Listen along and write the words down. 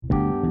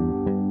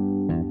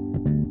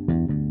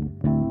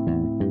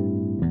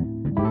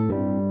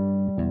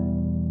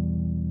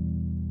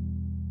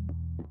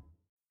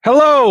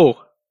Hello!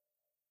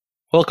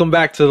 Welcome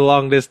back to the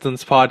Long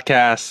Distance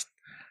Podcast,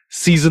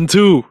 Season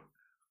 2.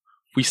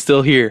 We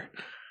still here.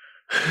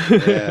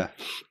 Yeah.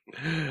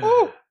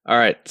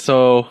 Alright,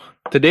 so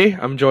today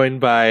I'm joined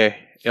by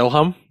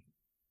Ilham.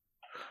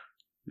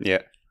 Yeah.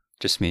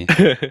 Just me.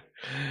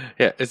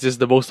 Yeah, it's just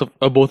the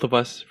both of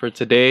us for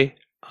today.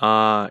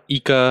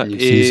 Ika New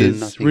season, is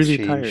nothing's really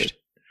changed.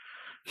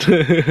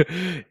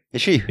 tired.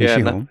 Is she Yeah,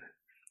 home?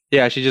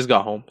 Yeah, she just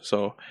got home.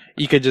 So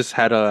Ika just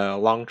had a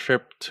long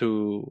trip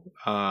to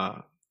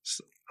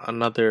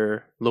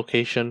another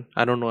location.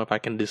 I don't know if I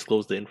can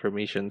disclose the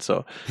information.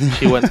 So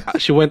she went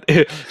she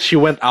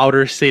went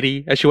outer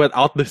city. She went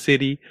out the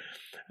city.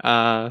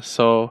 To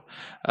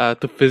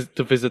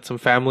visit some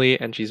family,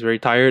 and she's very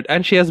tired,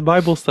 and she has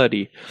Bible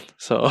study.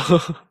 So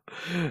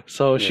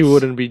she Yes.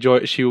 wouldn't be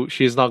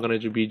she's not going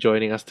to be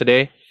joining us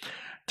today.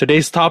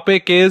 Today's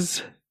topic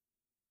is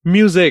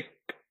music.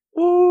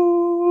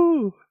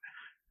 Woo!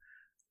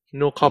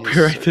 No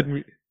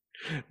copyrighted,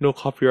 no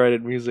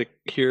copyrighted music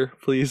here,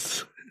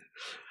 please.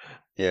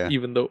 Yeah.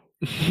 Even though,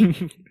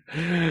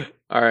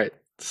 all right.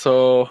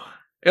 So,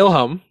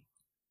 Ilham,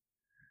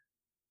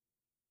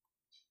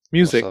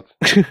 music.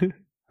 What's up?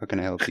 How can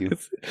I help you? Dude,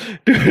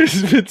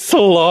 it's been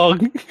so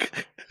long.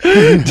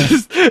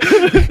 just,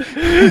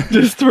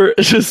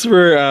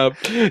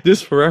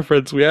 just for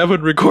reference, we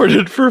haven't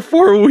recorded for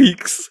 4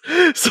 weeks,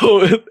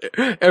 so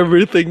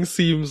everything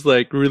seems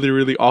like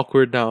really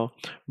awkward now.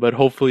 But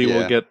hopefully,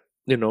 Yeah.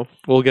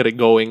 we'll get it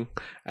going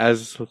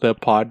as the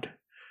pod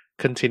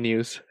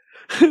continues.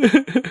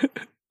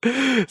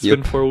 It's been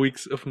Yep. 4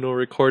 weeks of no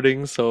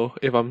recording, so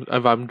if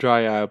I'm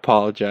dry, I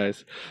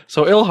apologize.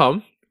 So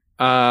Ilham,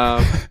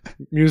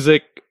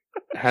 music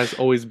has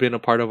always been a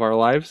part of our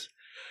lives.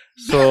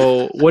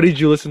 So, what did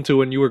you listen to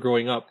when you were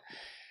growing up?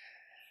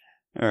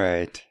 All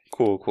right.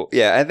 Cool.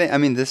 Yeah, I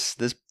mean this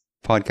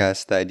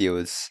podcast, the idea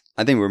was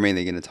I think we're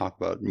mainly going to talk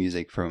about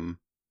music from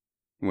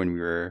when we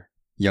were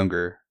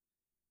younger.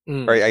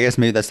 Mm. Right, I guess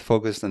maybe that's the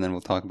focus, and then we'll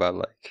talk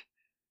about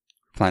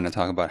plan to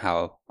talk about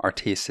how our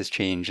taste has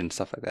changed and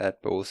stuff like that,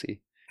 but we'll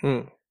see.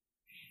 Mm.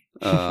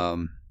 Let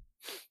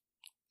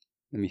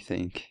me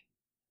think.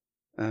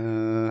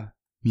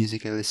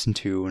 Music I listened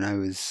to when I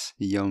was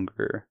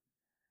younger.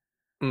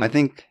 I Mm.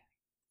 think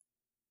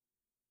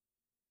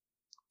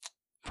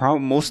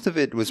most of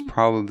it was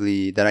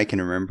probably that I can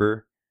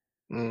remember.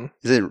 Mm.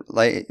 Is it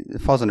like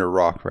it falls under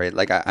rock, right?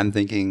 Like I'm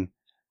thinking,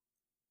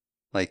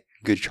 like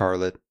Good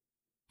Charlotte,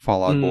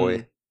 Fall Out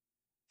Boy,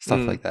 stuff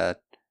Mm. like that.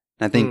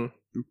 And I think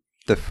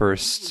the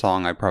first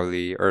song the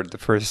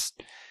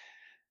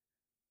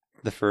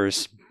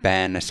first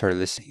band I started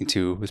listening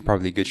to was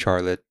probably Good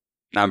Charlotte.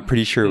 And I'm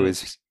pretty sure it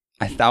was.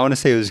 I want to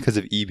say it was because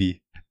of EB.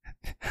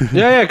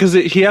 Yeah, because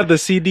he had the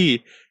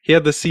CD. He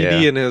had the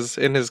CD Yeah. in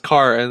his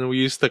car, and we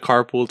used to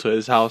carpool to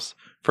his house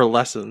for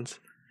lessons.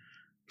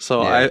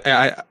 So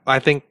Yeah. I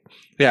think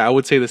I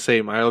would say the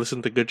same. I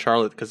listened to Good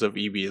Charlotte because of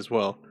EB as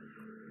well.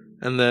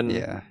 And then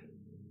Yeah.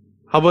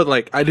 how about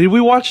did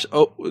we watch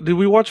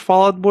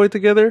Fall Out Boy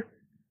together?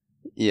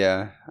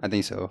 Yeah, I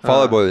think so.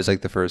 Fall Out Boy was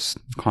like the first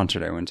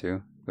concert I went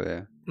to. But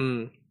yeah.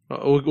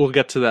 We'll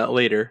get to that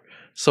later.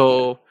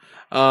 So,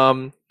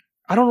 I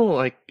don't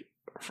know,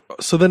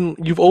 so then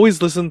you've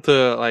always listened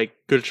to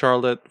Good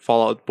Charlotte,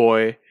 Fall Out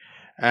Boy,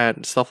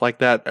 and stuff like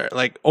that.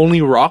 Like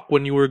only rock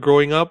when you were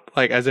growing up,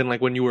 as in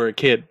when you were a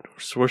kid.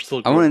 So we're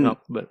still growing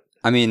up, but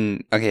I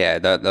mean, okay, yeah,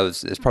 that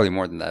was it's probably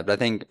more than that. But I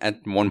think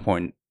at one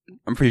point,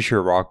 I'm pretty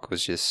sure rock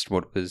was just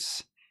what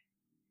was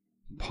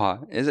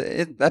pop. Is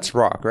it? That's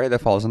rock, right?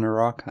 That falls under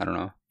rock. I don't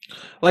know.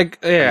 I'm not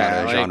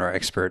a genre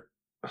expert.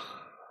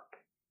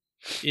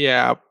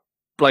 Yeah,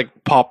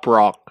 pop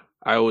rock.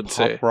 I would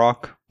say Pop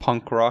rock,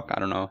 punk rock. I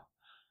don't know.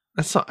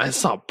 it's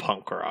not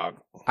punk rock.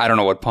 I don't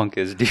know what punk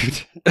is,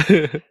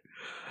 dude.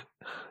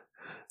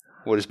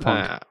 What is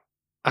punk?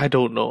 I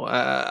don't know.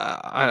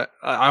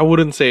 I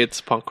wouldn't say it's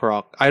punk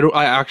rock. I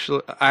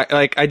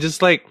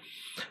just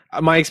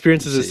my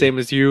experience is the same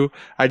as you.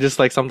 I just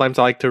sometimes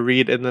I like to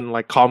read and then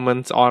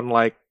comments on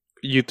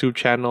YouTube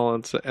channel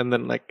and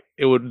then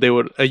they would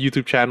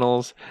YouTube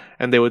channels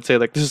and they would say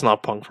this is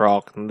not punk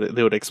rock, and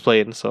they would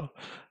explain. So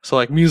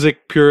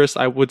music purists,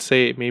 I would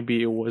say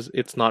maybe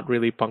it's not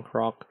really punk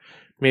rock.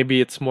 Maybe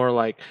it's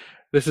more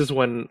this is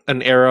when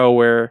an era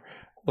where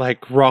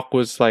rock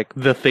was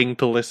the thing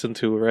to listen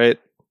to, right?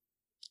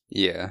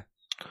 Yeah.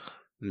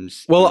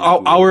 Well,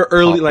 our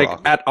early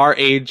rock. at our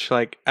age,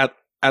 at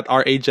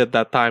our age at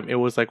that time, it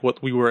was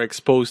what we were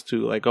exposed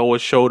to,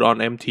 was showed on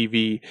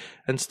MTV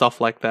and stuff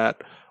like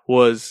that.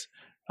 Was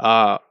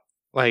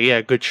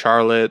Good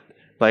Charlotte.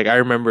 I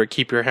remember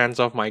Keep Your Hands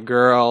Off My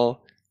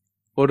Girl.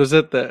 What was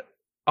it? The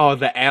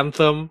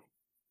anthem.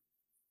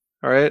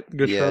 All right,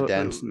 Good Charlotte.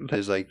 Dance.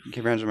 There's Keep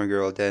Your Hands on My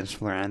Girl, Dance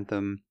Floor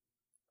Anthem.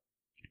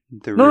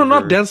 No,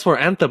 not Dance Floor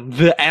Anthem.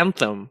 The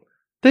anthem.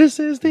 This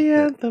is the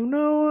anthem.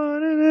 No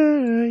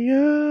one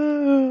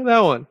you. That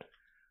one.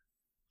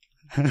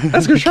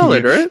 That's Good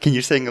Charlotte, right? Can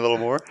you sing a little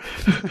more?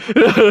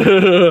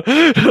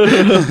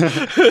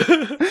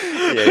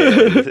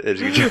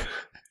 It's good.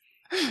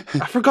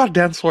 I forgot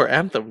Dance Floor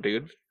Anthem,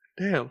 dude.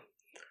 Damn.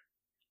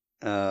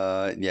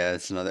 Yeah,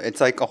 it's another.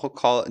 It's like I'll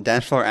call it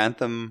Dance Floor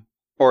Anthem,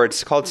 or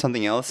it's called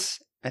something else,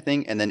 I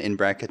think, and then in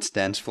brackets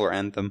Dance Floor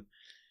Anthem.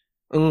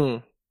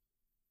 Mm.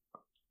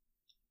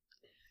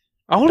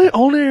 I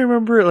only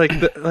remember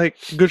like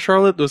Good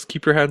Charlotte was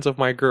Keep Your Hands Off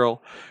My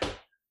Girl.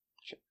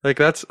 Like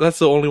that's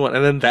the only one,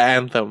 and then the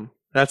anthem.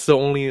 That's the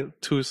only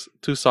two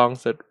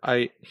songs that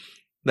I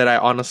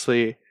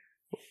honestly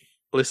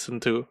listen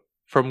to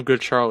from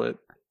Good Charlotte.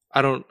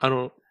 I don't.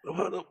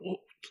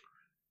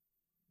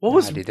 What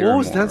was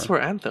Dance Floor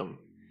Anthem?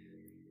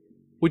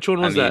 Which one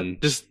was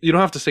that? Just you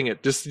don't have to sing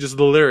it. Just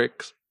the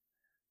lyrics.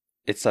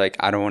 It's like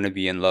I don't want to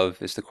be in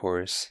love is the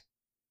chorus.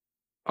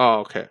 Oh,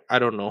 okay. I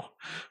don't know.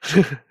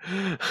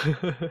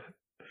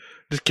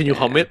 Just can you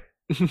hum it?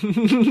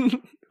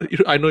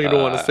 I know you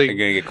don't want to sing. I'm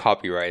gonna get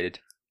copyrighted.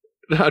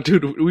 Nah,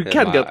 dude, we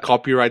can't get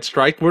copyright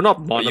strike. We're not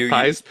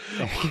monetized.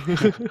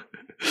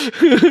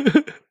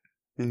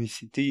 Let me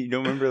see. Do you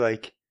don't remember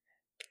like?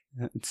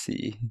 Let's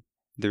see.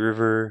 The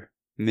River,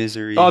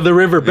 Misery. Oh, the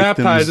River, Victims,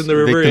 Baptized in the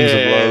River. Victims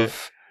of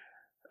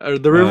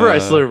Love. The River, I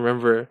still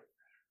remember.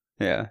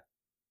 Yeah.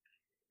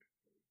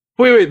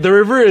 Wait. The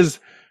River is.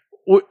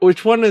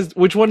 Which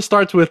one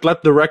starts with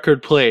 "Let the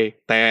Record Play"?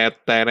 Wait, I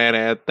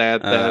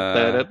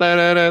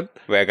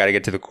gotta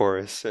get to the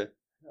chorus.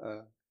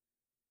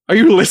 Are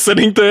you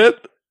listening to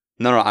it?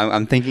 No,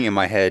 I'm thinking in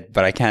my head,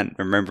 but I can't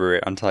remember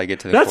it until I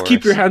get to the chorus. That's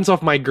 "Keep Your Hands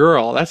Off My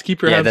Girl." That's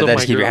 "Keep Your Hands Off My Girl."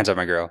 That's "Keep Your Hands Off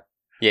My Girl."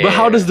 Yeah. But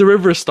how does the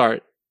River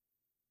start?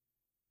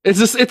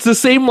 It's the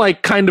same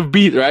like kind of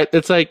beat, right?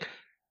 It's like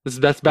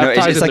that's baptized.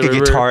 No, it's like a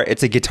river. guitar.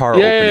 It's a guitar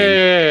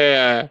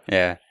opening.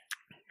 Yeah.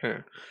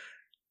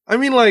 I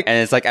mean, like, and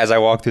it's like as I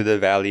walk through the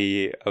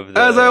valley of the.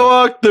 As I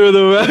walk through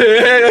the valley.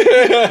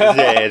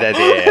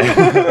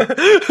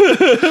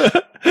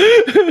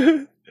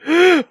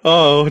 Yeah,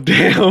 oh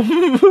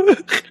damn.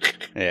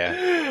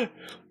 Yeah.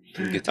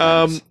 Good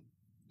times.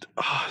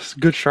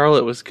 Good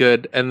Charlotte was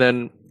good, and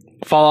then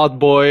Fall Out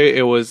Boy.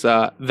 It was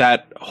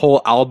that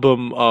whole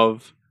album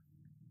of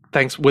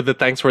Thanks for the Memories.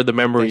 Thanks for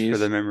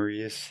the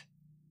Memories.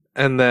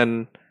 And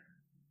then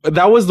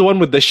that was the one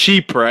with the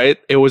sheep, right?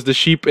 It was the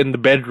sheep in the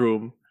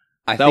bedroom.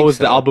 That was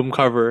the album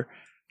cover.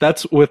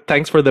 That's with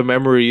Thanks for the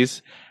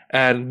Memories.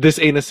 And This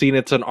Ain't a Scene,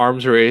 It's an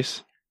Arms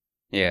Race.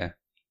 Yeah.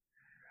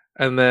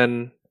 And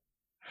then...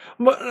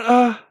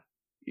 what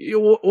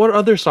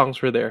other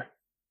songs were there?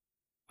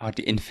 Oh,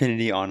 the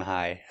Infinity on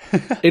High.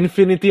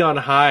 Infinity on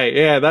High.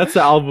 Yeah, that's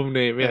the album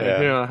name. Yeah,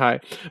 Infinity on High.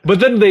 But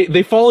then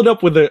they followed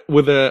up with a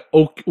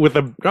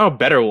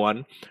better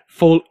one.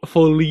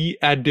 Folie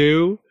à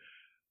Deux.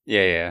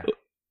 Yeah.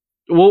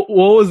 What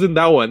was in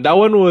that one? That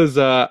one was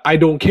I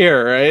Don't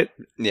Care, right?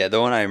 Yeah,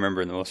 the one I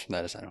remember the most from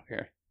that is I Don't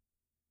Care.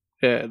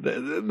 Yeah,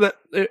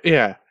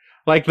 yeah,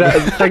 like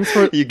that. Thanks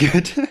for you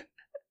good.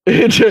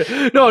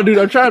 No, dude,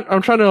 I'm trying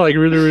to like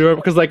really remember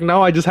because like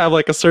now I just have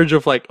like a surge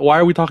of like, why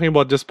are we talking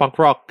about just punk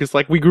rock? Because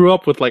like we grew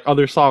up with like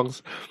other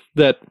songs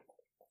that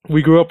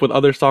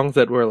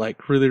were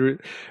like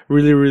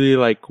really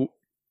like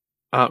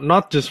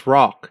not just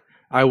rock.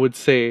 I would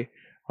say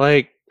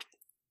like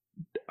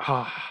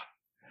so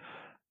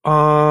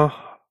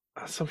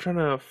I'm trying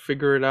to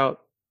figure it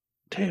out.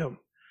 Damn.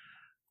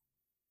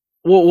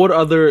 What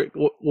other?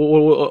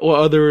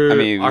 I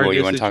mean, what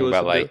you want to talk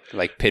about?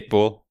 Like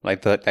Pitbull,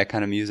 like that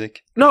kind of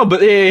music? No,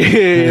 but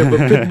yeah,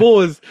 but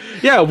Pitbull is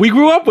we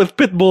grew up with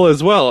Pitbull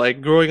as well. Like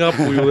growing up,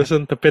 we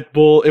listened to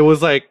Pitbull. It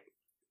was like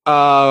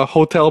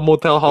Hotel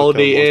Motel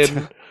Holiday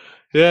Inn.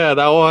 Yeah,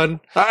 that one.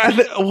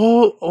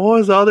 What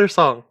was the other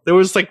song? There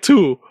was like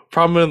two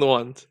prominent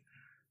ones.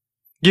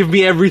 Give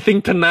Me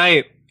Everything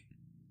Tonight.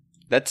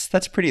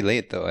 That's pretty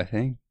late though, I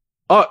think.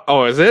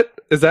 Oh, is it?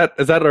 Is that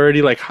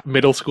already like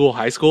middle school,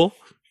 high school?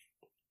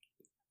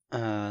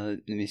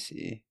 Let me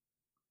see.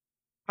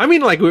 I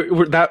mean, like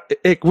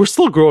we're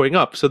still growing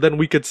up, so then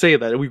we could say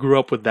that we grew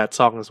up with that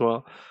song as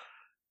well.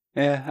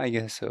 Yeah, I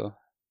guess so.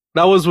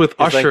 That was with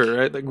Usher,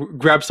 right? Like,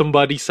 grab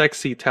somebody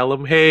sexy, tell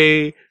him,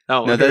 hey.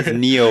 No, that's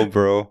Neo,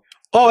 bro.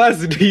 Oh,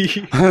 that's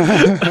D.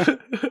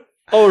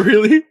 Oh,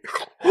 really?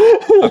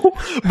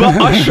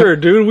 But Usher,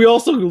 dude, we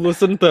also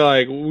listen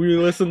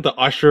to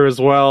Usher as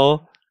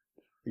well.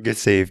 Good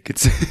save.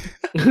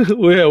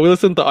 We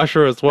listened to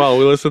Usher as well.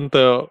 We listened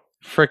to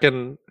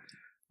frickin'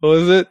 what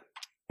was it?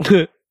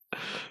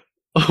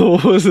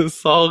 What was his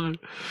song?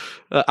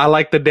 I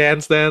Like the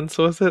Dance.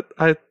 Was it?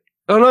 Oh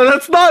no,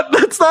 that's not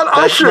Usher.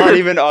 That's not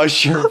even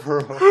Usher,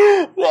 bro.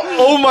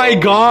 Oh my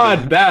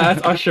god,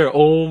 that's Usher.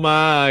 Oh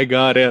my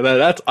god, yeah,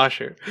 that's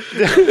Usher.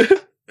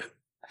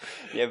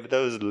 Yeah, but that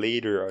was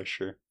later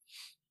Usher.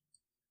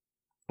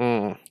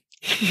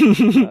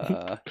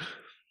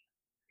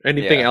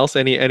 Anything else?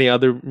 Any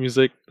other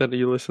music that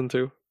you listen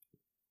to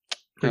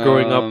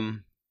growing up?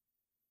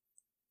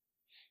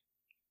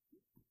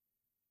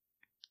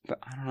 But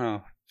I don't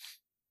know.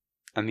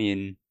 I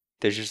mean,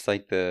 there's just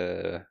like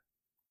the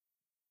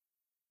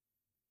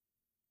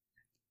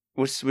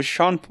was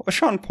Sean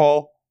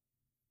Paul.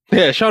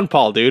 Yeah, Sean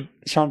Paul, dude.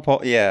 Sean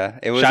Paul, yeah.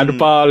 It was Sean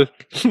Paul.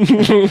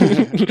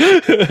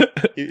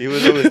 He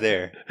was always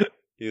there.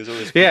 He was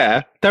always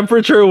Yeah,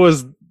 Temperature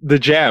was the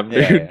jam,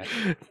 dude. yeah.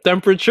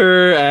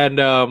 Temperature and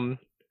oh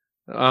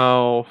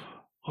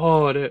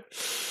what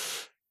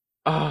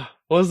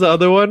was the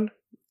other one?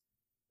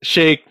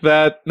 Shake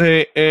that,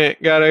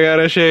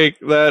 gotta shake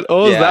that.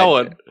 Oh, was that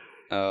one?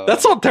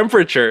 That's not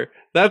Temperature.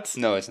 That's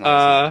no, it's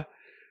not.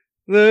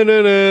 Na,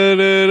 na, na,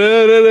 na, na,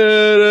 na,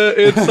 na,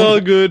 it's all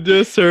good,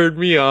 just turn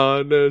me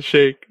on,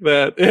 shake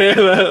that.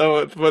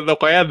 But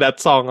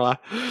that song lah.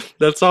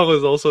 That song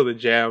was also the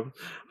jam.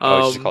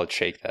 It's just called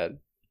Shake That.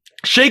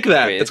 Shake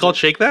That. Wait, it's called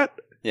Shake That?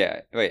 Yeah.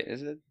 Wait,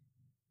 is it?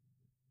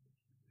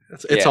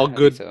 It's all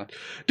good, so.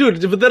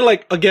 Dude. But then,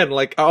 like, again,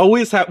 like I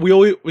always have,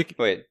 wait.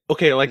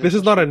 Okay, like this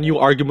is not a new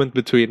argument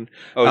between.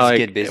 Oh, it's like,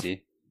 get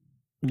busy.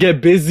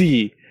 Get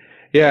busy.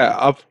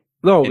 Yeah.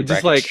 No, in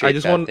just brackets, like I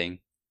just want. Thing.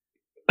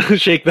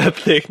 Shake that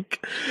thing.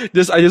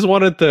 I just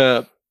wanted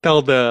to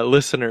tell the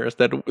listeners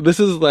that this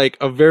is like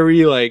a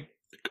very like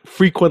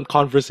frequent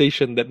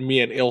conversation that me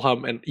and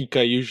Ilham and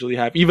Ika usually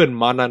have, even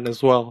Manan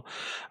as well.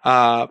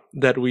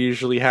 That we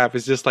usually have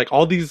is just like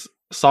all these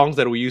songs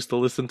that we used to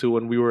listen to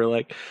when we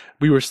were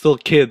still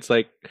kids,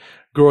 like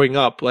growing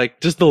up,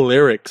 like just the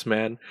lyrics,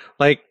 man.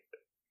 Like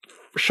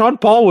Sean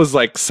Paul was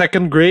like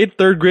second grade,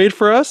 third grade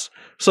for us,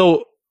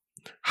 so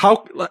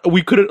how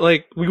we couldn't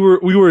like we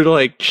were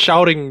like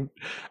shouting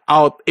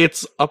out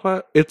it's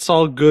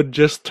all good,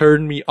 just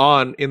turn me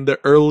on in the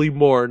early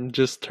morn,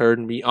 just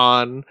turn me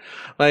on.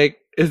 Like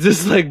it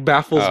just like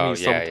baffles me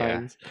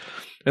sometimes. Yeah.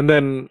 And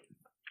then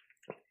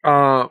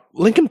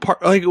Linkin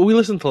Park, like we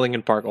listen to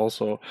Linkin Park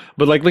also,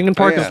 but like Linkin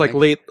Park is like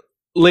late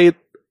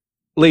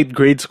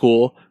grade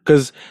school,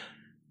 because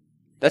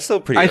that's still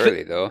pretty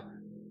early though.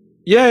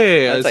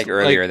 Yeah. That's like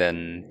earlier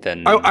than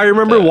I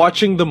remember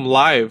watching them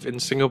live in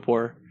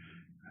Singapore.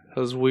 That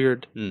was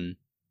weird.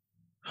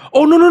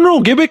 Oh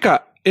no, Gbk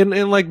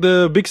in like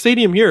the big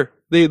stadium here.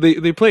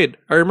 They played.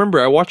 I remember.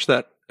 I watched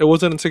that. It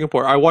wasn't in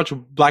Singapore. I watched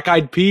Black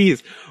Eyed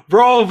Peas,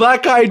 bro.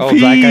 Black Eyed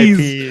Peas. Black Eyed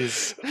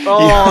Peas.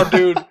 Oh,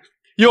 dude.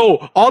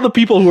 Yo, all the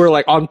people who are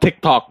like on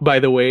TikTok, by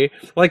the way,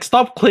 like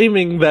stop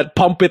claiming that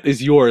Pump It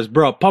is yours,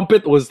 bro. Pump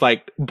It was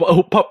like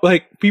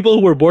people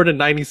who were born in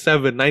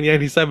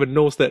 1997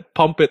 knows that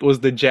Pump It was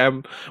the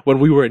jam when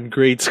we were in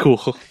grade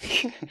school.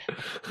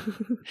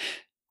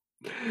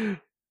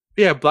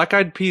 Yeah, Black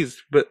Eyed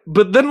Peas, but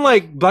then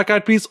like Black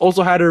Eyed Peas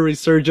also had a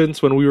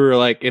resurgence when we were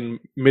like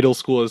in middle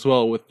school as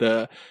well with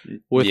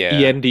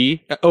END.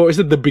 Or is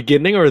it the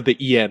beginning or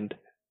the end?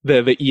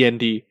 The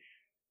END.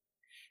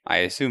 I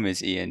assume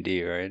it's END,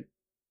 right?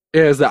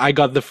 Yeah, it's the I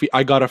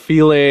got a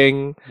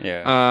feeling.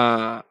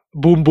 Yeah.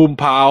 Boom Boom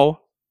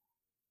Pow.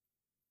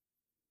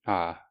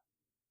 Legend.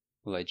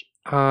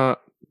 I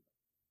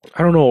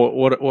don't know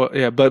what.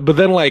 Yeah, but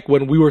then like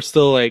when we were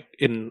still like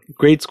in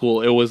grade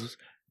school, it was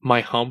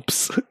My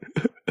Humps.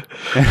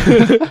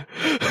 Yeah,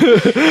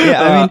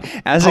 I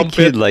mean, as a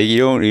kid, like you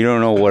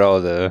don't know what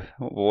all the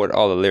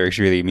lyrics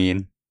really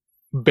mean.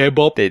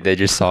 Bebop. They're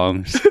just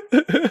songs.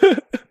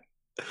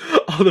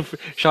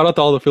 Shout out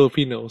to all the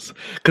Filipinos,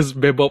 because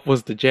Bebop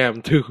was the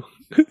jam too.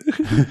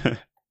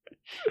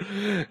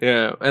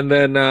 Yeah, and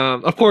then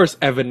of course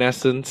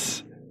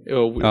Evanescence. I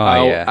feel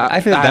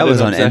like that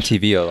was on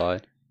MTV a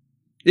lot.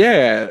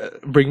 Yeah,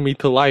 Bring Me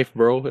to Life,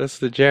 bro. That's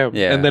the jam.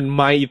 Yeah. And then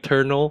My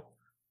Eternal.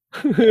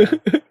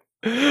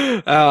 If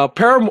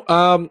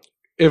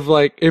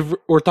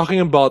we're talking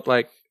about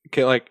like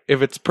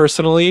if it's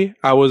personally,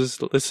 I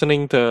was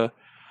listening to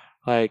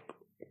the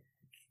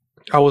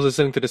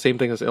same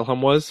thing as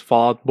Ilham was.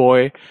 Fall Out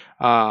Boy,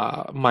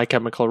 My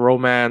Chemical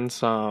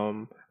Romance,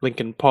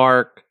 Linkin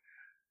Park.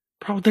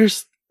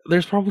 There's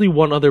probably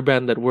one other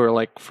band that we're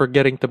like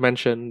forgetting to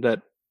mention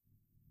that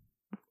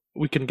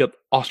we can get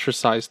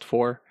ostracized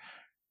for,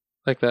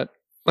 like that.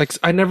 Like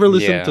I never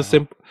listened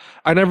to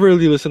I never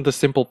really listened to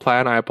Simple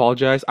Plan. I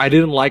apologize. I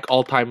didn't like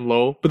All Time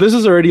Low, but this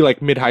is already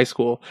like mid-high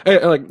school,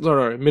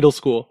 middle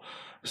school.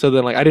 So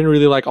then like I didn't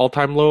really like All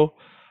Time Low.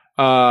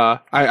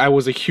 I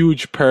was a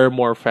huge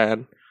Paramore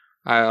fan.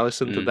 I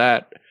listened to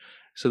that.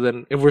 So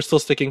then if we're still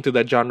sticking to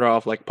that genre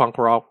of like punk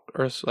rock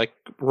or like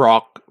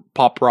rock,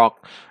 pop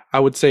rock, I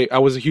would say I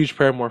was a huge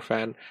Paramore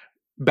fan.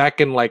 Back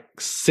in back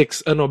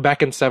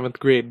in 7th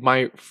grade,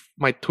 my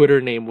Twitter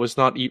name was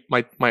not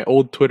my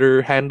old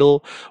Twitter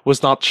handle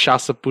was not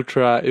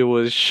Shasaputra, it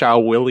was Sha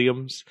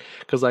Williams,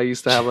 because I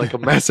used to have like a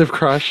massive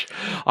crush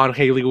on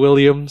Hayley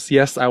Williams.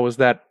 Yes, I was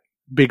that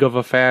big of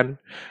a fan.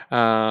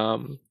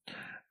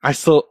 I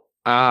still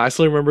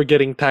remember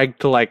getting tagged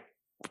to like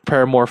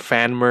Paramore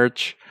fan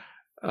merch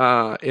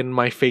in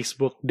my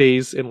Facebook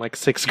days in like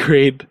 6th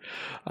grade.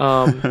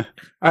 I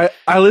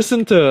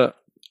listened to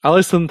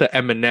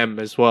Eminem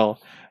as well,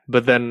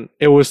 but then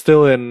it was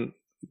still in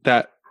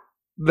that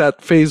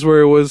phase where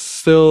it was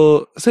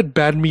still, is it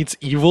Bad Meets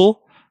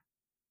Evil?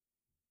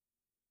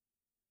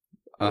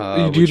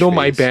 Do you know phase?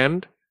 My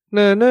Band?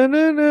 Na na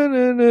na na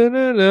na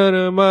na na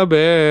na my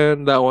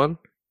band. That one.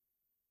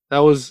 That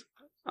was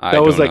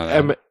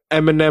like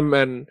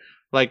Eminem and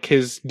like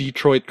his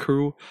Detroit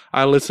crew.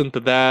 I listened to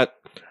that.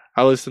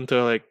 I listened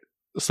to like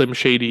Slim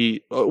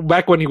Shady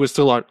back when he was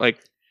still on like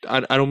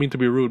I don't mean to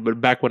be rude,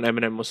 but back when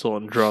Eminem was still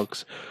on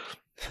drugs,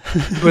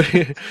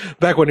 but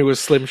back when he was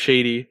Slim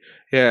Shady,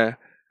 yeah,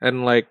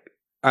 and like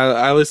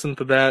I listened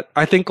to that.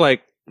 I think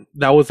like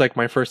that was like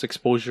my first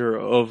exposure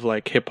of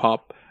like hip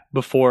hop.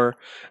 Before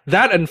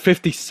that, and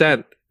 50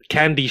 Cent,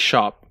 Candy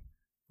Shop.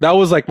 That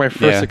was like my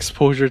first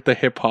exposure to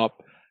hip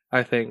hop,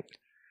 I think.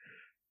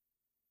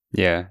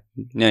 Yeah,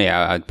 no,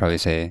 yeah, I'd probably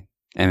say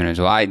Eminem as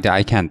well.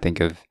 I can't think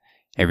of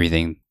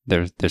everything.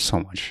 There's so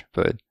much,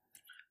 but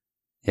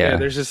yeah,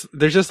 there's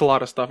just a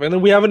lot of stuff, and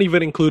then we haven't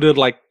even included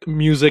like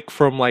music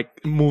from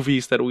like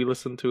movies that we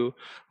listen to,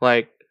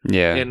 like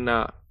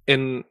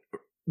in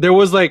there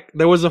was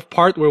a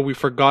part where we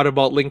forgot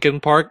about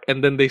Linkin Park,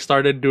 and then they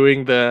started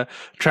doing the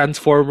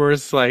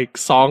Transformers like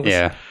songs.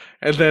 Yeah.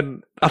 And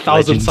then A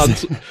Thousand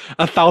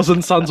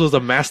Suns was a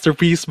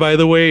masterpiece, by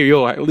the way.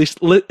 Yo, at least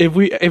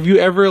if you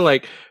ever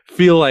like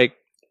feel like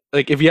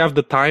if you have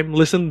the time,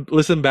 listen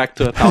back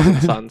to A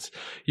Thousand Suns.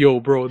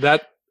 Yo, bro,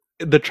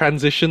 the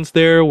transitions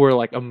there were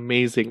like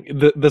amazing.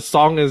 The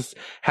song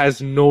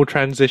has no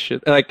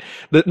transition.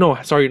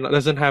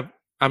 Doesn't have.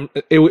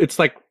 It's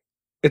like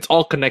it's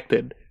all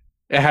connected.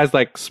 It has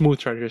like smooth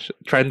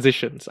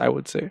transitions, I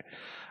would say,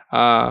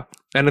 and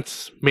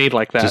it's made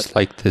like that, just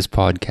like this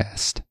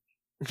podcast.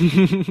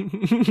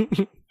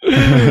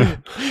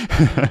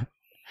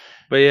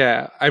 But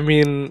yeah, I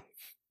mean,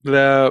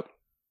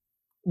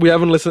 we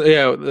haven't listened.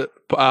 Yeah,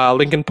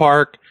 Linkin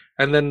Park,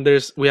 and then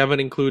we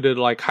haven't included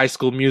like High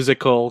School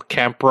Musical,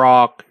 Camp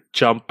Rock,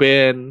 Jump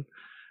In,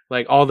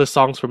 like all the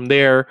songs from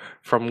there,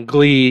 from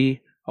Glee,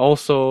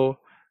 also.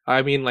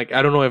 I mean, like,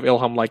 I don't know if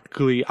Ilham liked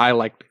Glee. I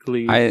liked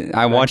Glee.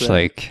 I watched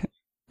like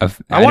I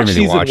watched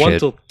really season 1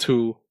 till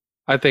 2.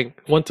 I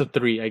think 1 to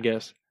 3. I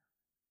guess.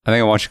 I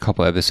think I watched a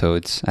couple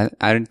episodes.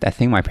 I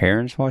think my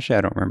parents watched it.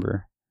 I don't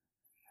remember.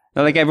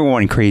 They're like everyone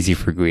went crazy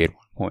for Glee at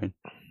one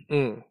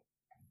point.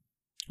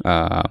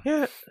 Yeah.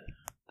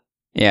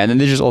 Yeah, and then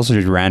there's just also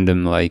just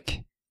random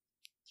like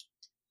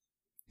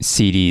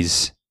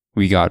CDs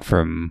we got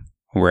from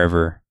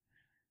wherever,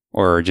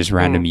 or just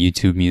random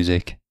YouTube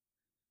music.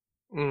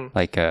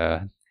 Like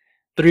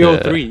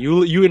 303.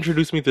 You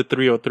introduced me to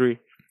 303.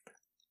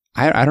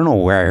 I don't know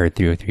where I heard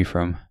 303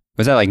 from.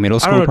 Was that like middle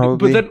school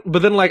probably?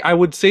 But then like I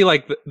would say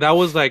like that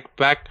was like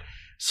back.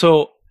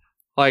 So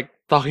like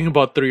talking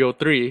about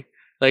 303,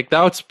 like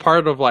that was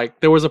part of like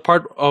there was a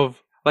part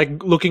of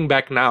like looking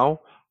back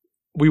now,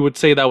 we would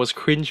say that was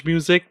cringe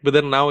music, but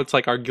then now it's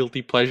like our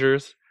guilty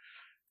pleasures.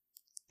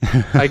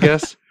 I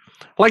guess.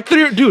 Like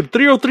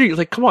 303.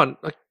 Like come on,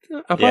 like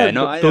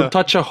don't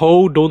touch a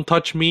hoe, don't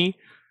touch me.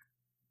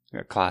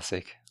 A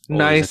classic.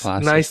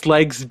 Nice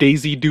legs,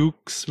 Daisy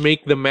Dukes,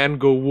 make the man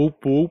go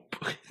whoop whoop.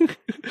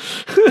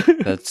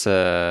 That's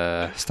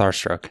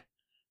Starstruck.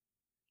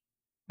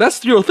 That's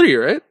 303,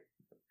 right?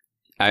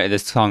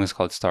 This song is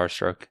called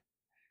Starstruck.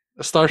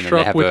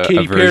 Starstruck with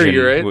Katy Perry,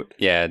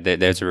 right?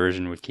 There's a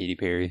version with Katy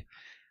Perry.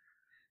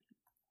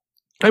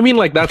 I mean,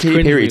 like that's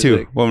Katy Perry music.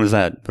 too. When was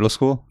that? Middle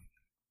school?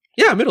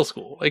 Yeah, middle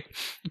school. Like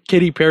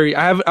Katy Perry.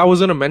 I was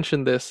gonna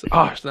mention this.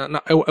 Oh,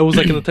 it was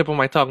like in the tip of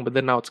my tongue, but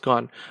then now it's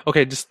gone.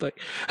 Okay, just like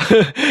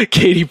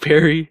Katy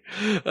Perry.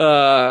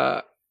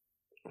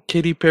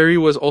 Katy Perry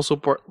was also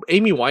part.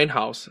 Amy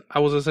Winehouse. I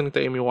was listening to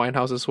Amy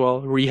Winehouse as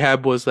well.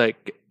 Rehab was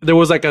like there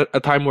was like a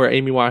time where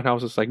Amy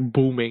Winehouse was like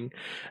booming,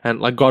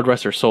 and like God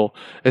rest her soul.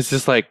 It's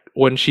just like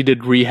when she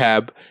did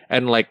Rehab,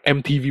 and like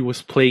MTV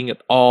was playing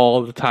it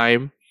all the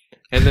time.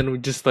 And then we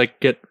just like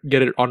get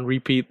it on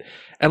repeat.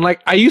 And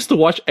like I used to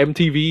watch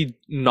MTV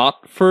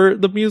not for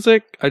the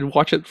music. I'd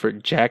watch it for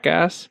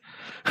Jackass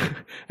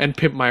and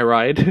Pimp My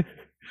Ride.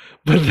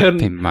 But then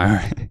Pimp My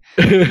Ride.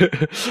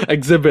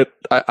 Exhibit.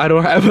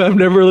 I've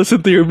never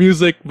listened to your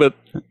music, but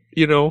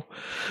you know,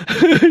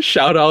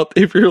 shout out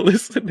if you're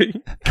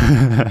listening.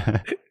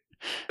 But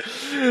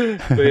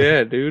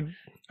yeah, dude.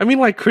 I mean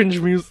like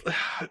cringe music,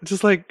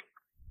 just like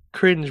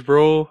cringe,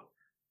 bro.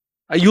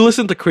 You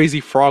listen to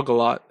Crazy Frog a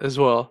lot as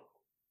well.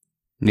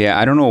 Yeah,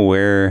 I don't know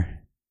where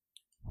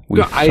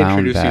I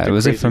found that.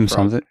 Was it from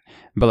something?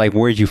 But like,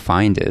 where'd you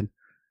find it?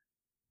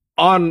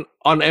 On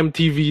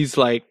MTV's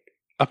like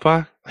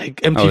MTV,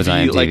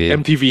 like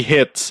MTV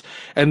Hits,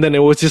 and then it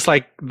was just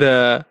like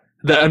the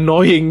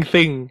annoying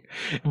thing.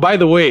 By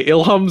the way,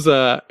 Ilham's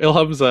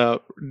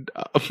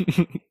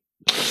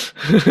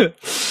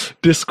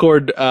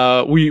Discord.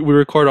 We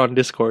record on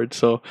Discord,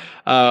 so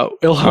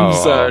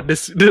Ilham's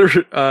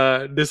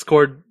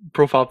Discord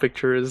profile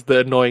picture is the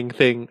annoying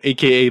thing,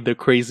 aka the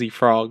Crazy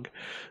Frog.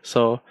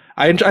 So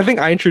I think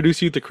I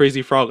introduced you to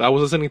Crazy Frog. I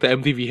was listening to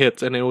MTV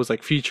Hits, and it was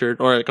like featured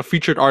or like a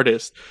featured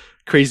artist,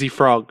 Crazy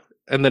Frog,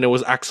 and then it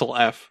was Axel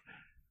F.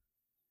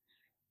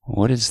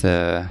 What is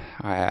the?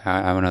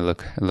 I want to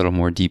look a little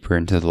more deeper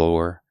into the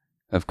lore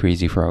of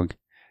Crazy Frog.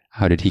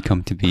 How did he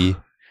come to be?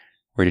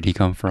 Where did he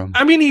come from?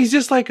 I mean, he was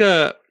just like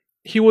a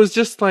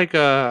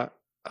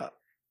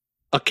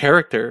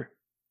character.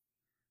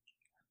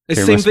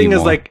 It's the same thing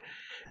as like.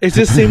 It's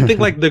the same thing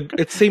like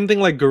it's same thing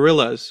like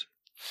Gorillaz.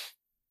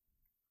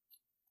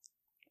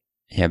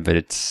 Yeah, but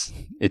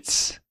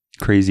it's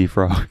Crazy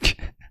Frog.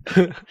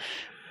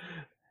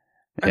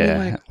 I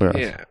mean, like, What else?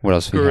 yeah, What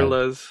else we have?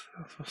 Gorillas,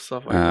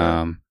 stuff like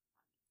that.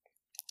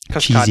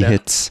 Cheesy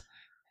Hits.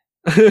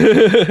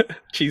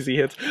 Cheesy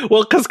Hits.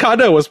 Well,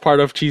 Cascada was part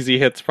of Cheesy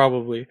Hits,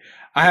 probably.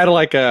 I had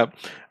like I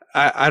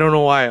don't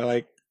know why.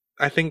 Like,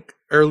 I think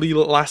early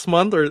last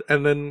month,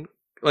 and then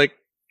like,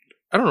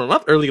 I don't know,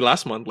 not early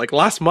last month. Like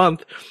last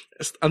month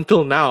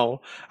until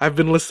now, I've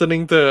been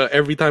listening to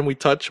Every Time We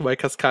Touch by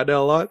Cascada a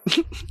lot.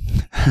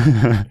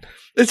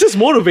 It's just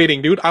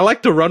motivating, dude. I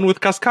like to run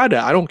with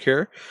Cascada. I don't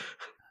care.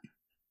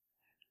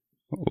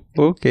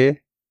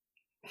 Okay.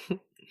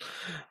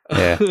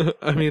 Yeah.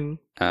 I mean,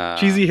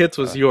 Cheesy Hits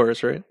was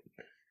yours, right?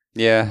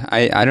 Yeah,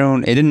 I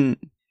don't. It didn't.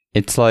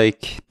 It's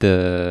like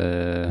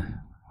the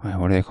what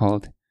are they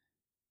called?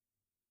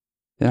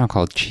 They're not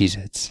called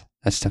Cheez-Its.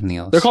 That's something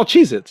else. They're called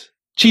Cheez-Its.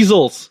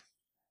 Cheezels.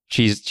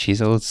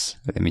 Cheezels.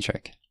 Let me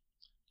check.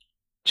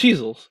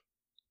 Cheezels.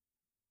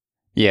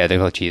 Yeah, they're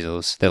called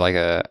Cheezels. They're like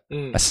a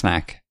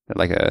snack.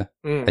 They're like a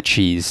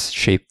cheese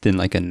shaped in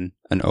like an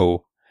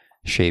O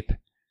shape.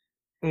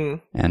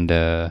 And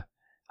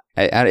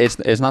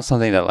it's not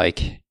something that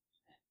like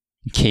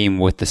came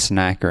with the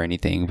snack or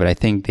anything, but I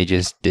think they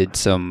just did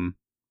some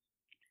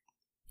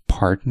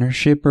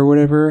partnership or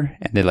whatever,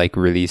 and they like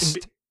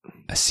released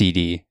a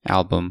CD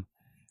album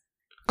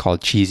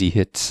called Cheesy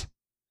Hits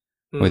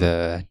with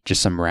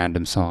just some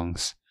random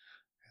songs.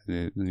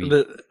 It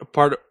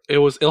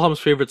was Ilham's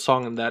favorite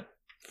song in that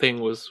thing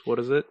was, what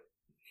is it?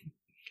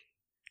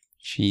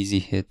 Cheesy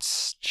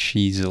Hits,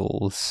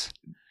 Cheezels.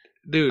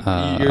 Dude,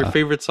 your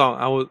favorite song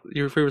was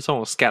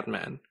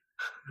Scatman.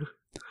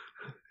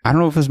 I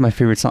don't know if it was my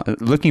favorite song.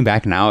 Looking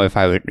back now, if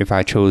I had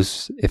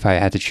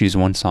to choose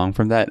one song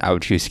from that, I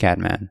would choose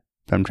Scatman.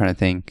 But I'm trying to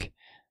think.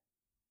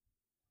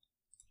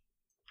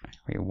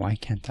 Wait, why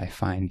can't I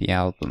find the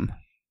album?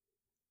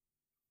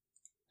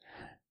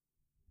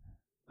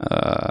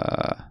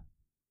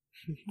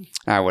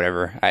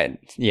 Whatever.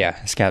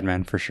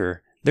 Scatman for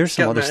sure. There's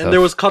some other stuff. And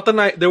there was Cotton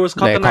Eye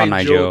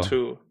Joe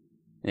too.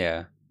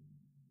 Yeah.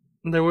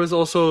 There was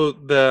also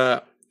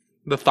the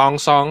thong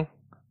song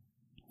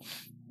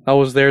that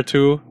was there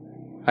too,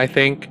 I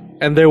think.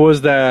 And there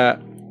was the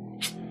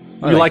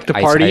You Like to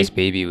Party. Ice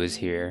Baby was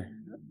here.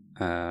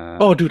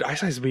 Oh, dude,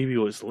 Ice Ice Baby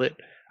was lit.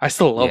 I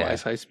still love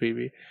Ice Ice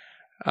Baby.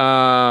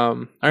 I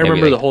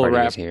remember the whole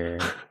rap. Was here.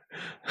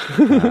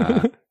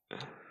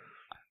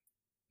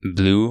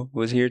 Blue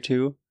was here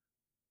too.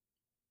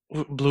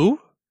 Blue?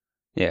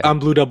 Yeah. I'm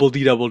Blue Double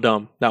D Double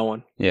Dumb. That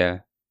one.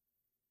 Yeah.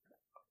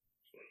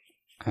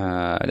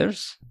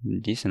 There's a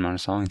decent amount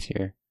of songs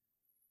here.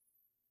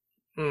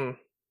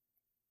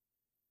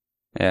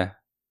 Yeah.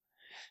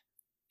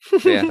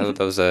 Yeah, that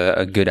was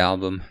a good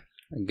album.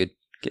 A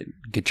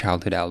good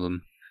childhood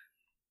album.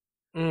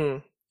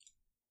 I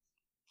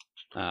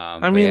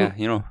mean, yeah,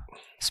 you know.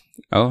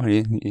 Oh,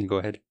 you go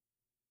ahead.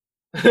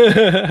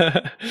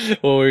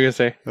 What were you gonna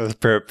say? I was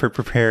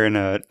preparing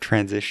a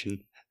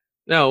transition.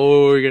 No, what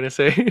were you gonna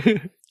say?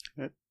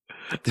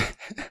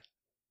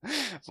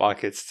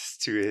 Fuck, it's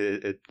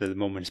too. The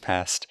moment's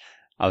passed.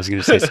 I was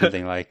gonna say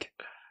something like,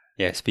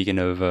 yeah. Speaking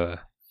of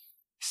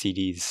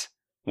CDs,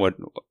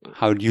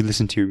 how do you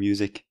listen to your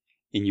music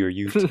in your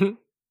youth?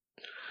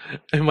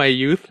 In my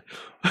youth,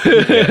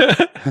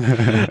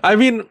 I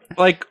mean,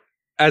 like,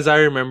 as I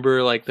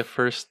remember, like the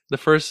first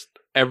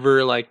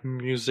ever like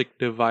music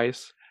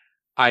device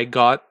I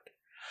got.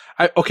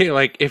 Let's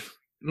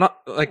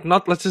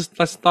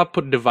not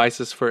put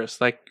devices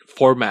first. Like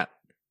format,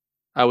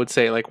 I would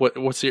say. Like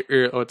what's your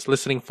it's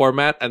listening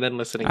format and then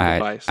listening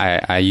device.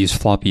 I use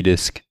floppy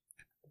disk.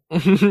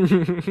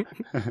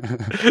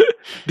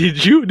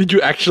 Did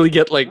you actually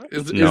get like?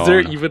 Is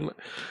there even?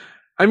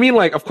 I mean,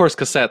 like, of course,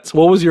 cassettes.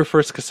 What was your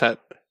first cassette?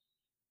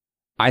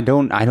 I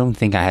don't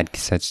think I had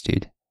cassettes,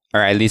 dude.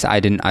 Or at least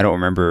I don't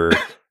remember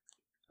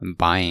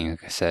buying a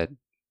cassette.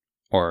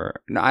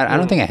 Or no, I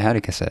don't think I had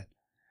a cassette.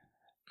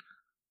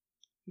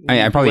 I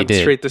mean, I probably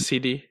did. Straight to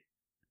CD.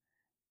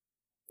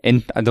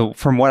 And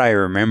from what I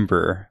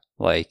remember,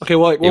 like, okay,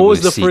 well, what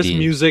was the first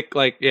music,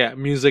 like,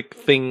 music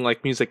thing,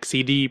 like music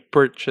CD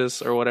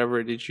purchase or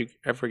whatever? Did you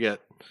ever get?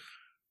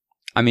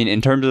 I mean,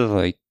 in terms of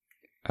like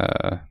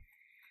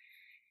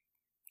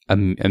a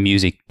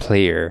music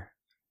player,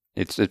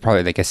 it's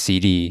probably like a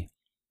CD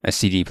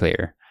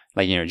player.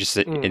 Like, you know, just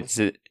it's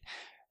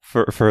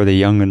for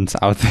the youngins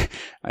out there.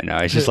 I know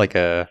it's just like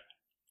it's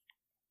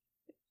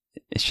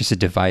just a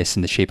device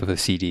in the shape of a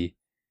CD.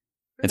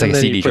 It's like a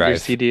CD drive. Your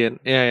CD in,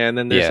 and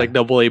then there's like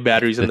AA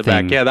batteries in the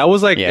back. Yeah, that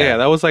was like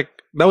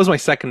that was my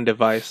second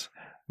device.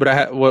 But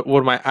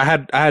I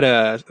had I had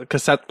a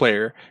cassette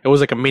player. It was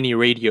like a mini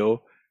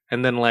radio,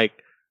 and then like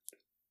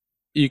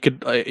you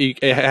could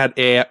it had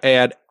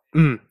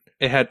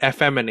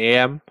FM and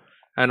AM,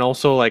 and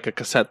also like a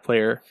cassette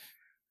player.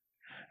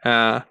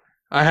 I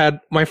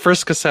had my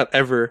first cassette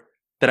ever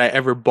that I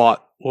ever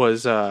bought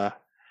was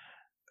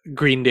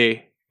Green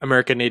Day,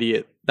 American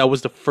Idiot. That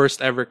was the first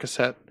ever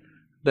cassette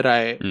that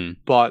I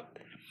bought.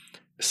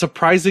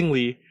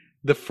 Surprisingly,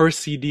 the first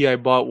CD I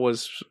bought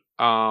was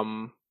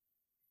Pump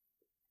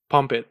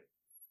It.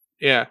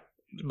 Yeah,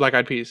 Black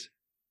Eyed Peas.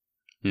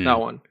 that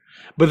one.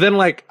 But then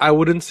like I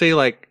wouldn't say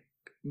like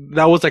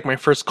that was like my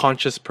first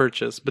conscious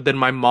purchase. But then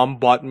my mom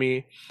bought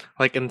me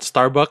like in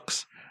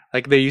Starbucks.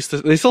 Like they used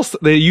to sell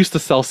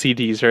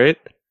CDs, right?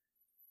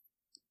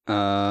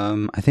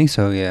 I think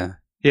so. Yeah.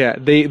 Yeah,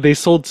 they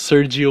sold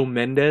Sergio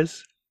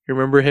Mendes. You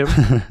remember him?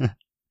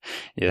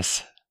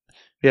 Yes.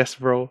 Yes,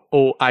 bro.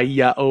 Oh,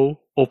 aya, oh,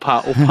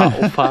 opa,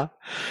 opa,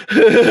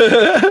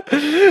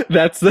 opa.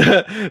 That's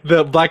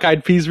the Black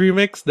Eyed Peas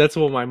remix. That's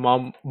what my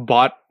mom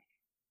bought.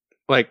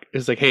 Like,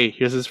 it's like, hey,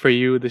 here's this for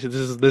you. This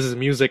is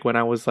music when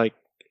I was like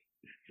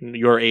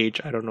your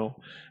age. I don't know,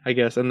 I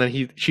guess. And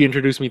then she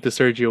introduced me to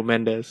Sergio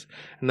Mendes,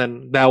 and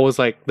then that was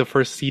like the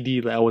first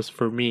CD that was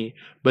for me.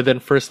 But then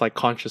first like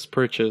conscious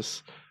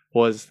purchase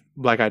was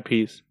Black Eyed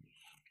Peas,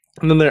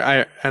 and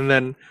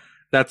then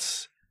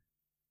that's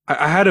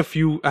I had a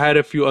few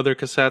other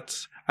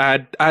cassettes.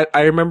 I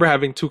remember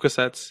having 2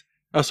 cassettes.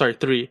 Oh, sorry,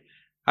 3.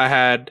 I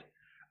had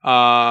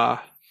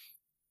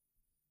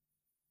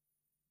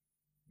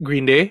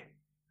Green Day,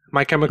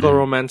 My Chemical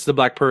Romance, The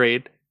Black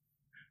Parade.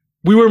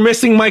 We were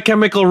missing My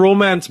Chemical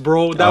Romance,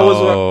 bro. That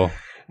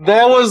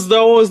was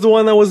the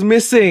one that was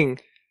missing.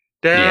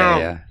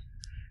 Damn.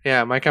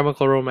 Yeah, My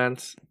Chemical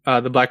Romance,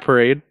 The Black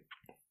Parade,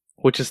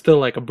 which is still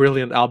like a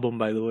brilliant album,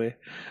 by the way.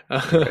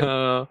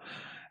 Right.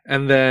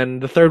 And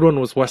then the third one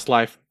was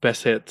Westlife,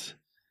 Best Hits.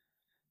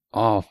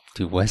 Oh,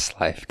 dude,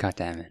 Westlife. God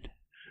damn it.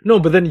 No,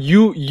 but then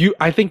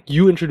I think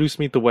you introduced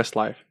me to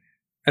Westlife,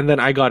 and then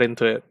I got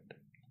into it.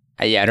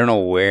 Yeah, I don't know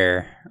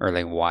where or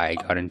like why I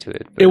got into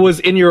it. It was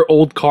in your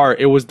old car.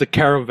 It was the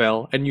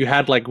Caravelle, and you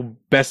had like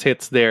Best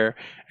Hits there,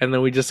 and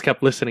then we just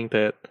kept listening to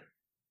it.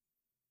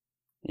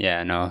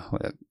 Yeah, no,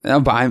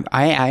 but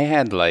I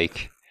had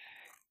like,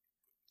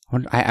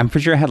 I'm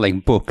pretty sure I had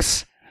like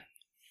books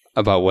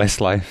about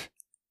Westlife.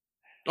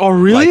 Oh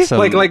really?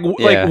 Like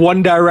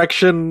One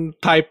Direction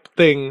type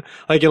thing.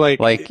 Like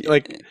not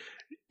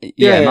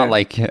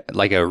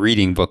like a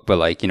reading book, but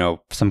like, you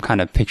know, some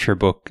kind of picture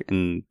book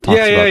and talks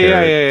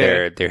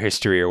about their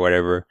history or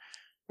whatever.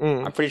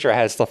 I'm pretty sure I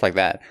had stuff like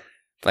that.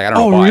 Like I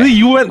don't know why. Really?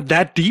 You went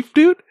that deep,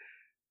 dude?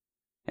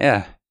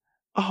 Yeah.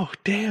 Oh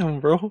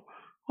damn, bro.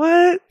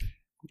 What?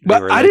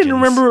 But I didn't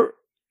remember.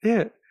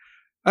 Yeah.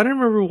 I didn't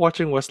remember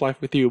watching Westlife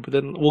with you, but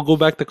then we'll go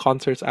back to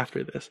concerts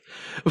after this.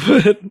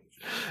 But,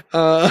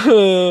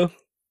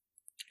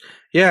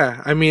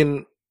 yeah, I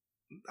mean,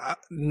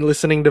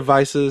 listening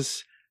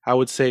devices, I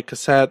would say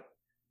cassette,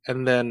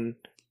 and then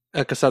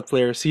a cassette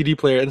player, CD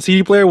player, and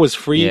CD player was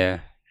free.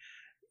 Yeah.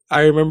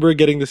 I remember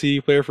getting the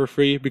CD player for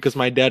free because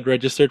my dad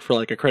registered for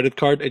like a credit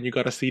card and you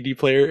got a CD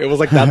player. It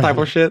was like that type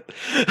of shit.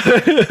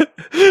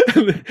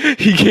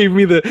 He gave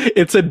me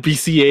it said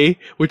BCA,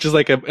 which is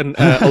like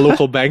a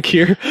local bank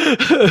here.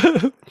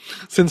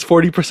 Since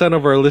 40%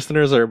 of our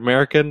listeners are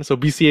American, so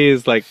BCA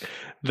is like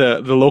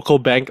the local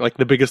bank, like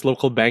the biggest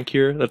local bank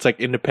here that's like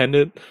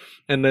independent.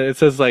 And then it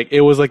says like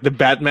it was like the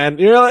Batman,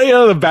 you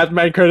know the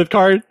Batman credit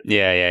card.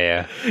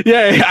 Yeah.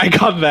 Yeah, I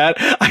got that.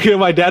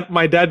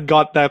 My dad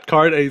got that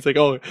card, and he's like,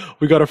 "Oh,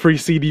 we got a free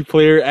CD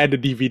player and a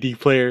DVD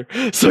player.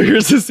 So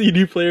here's a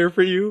CD player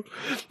for you."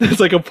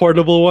 It's like a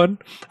portable one.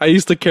 I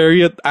used to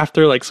carry it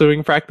after like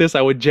swimming practice.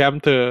 I would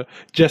jam to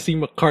Jesse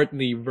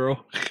McCartney,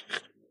 bro.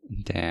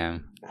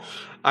 Damn.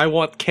 I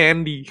want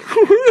candy.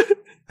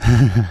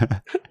 Yeah,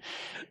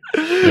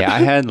 I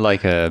had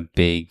like a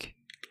big,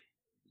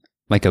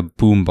 like a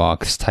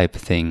boombox type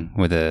thing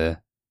with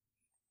a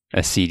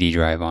CD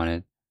drive on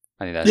it.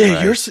 I think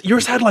that's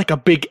yours had like a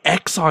big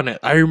X on it.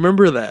 I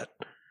remember that.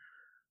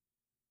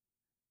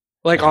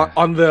 Like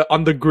on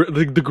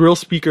the grill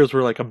speakers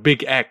were like a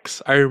big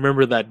X. I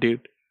remember that,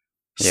 dude.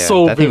 Yeah,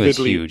 so that thing was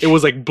vividly. huge. It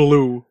was like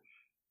blue,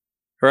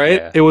 right?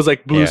 Yeah. It was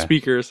like blue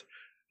speakers.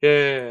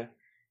 Yeah.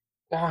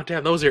 Oh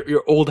damn, that was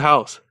your old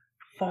house.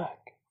 Fuck.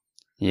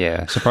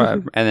 Yeah. So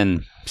probably, and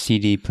then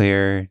CD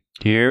player.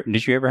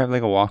 Did you ever have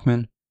like a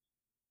Walkman?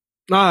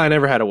 No, I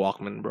never had a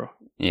Walkman, bro.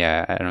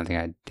 Yeah, I don't think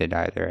I did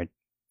either.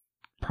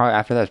 Probably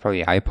after that, it's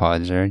probably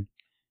iPods, right?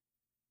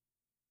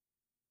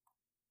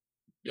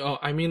 Oh,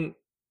 I mean,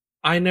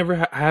 I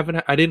never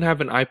I didn't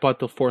have an iPod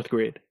till 4th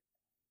grade.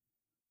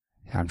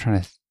 I'm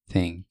trying to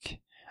think.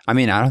 I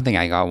mean, I don't think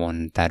I got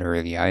one that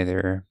early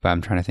either, but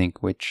I'm trying to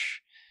think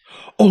which.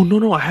 Oh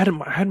no! I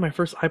had my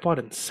first iPod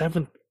in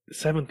seventh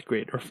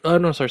grade. Or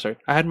no, sorry.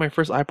 I had my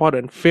first iPod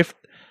in 5th.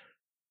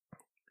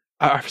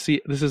 I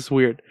see. This is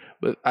weird,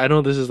 but I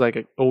know this is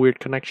like a weird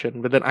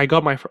connection. But then I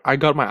got my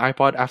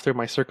iPod after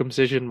my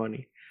circumcision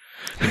money.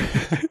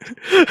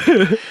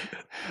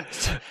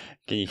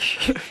 Can you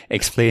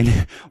explain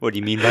what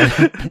you mean by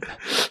that?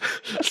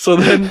 So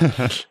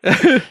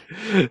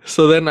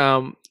then,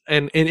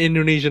 and in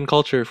Indonesian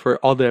culture, for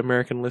all the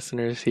American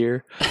listeners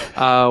here,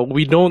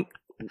 we don't.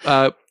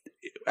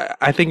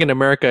 I think in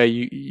America,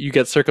 you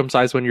get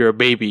circumcised when you're a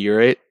baby,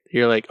 right?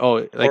 You're like,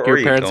 oh, like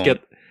your parents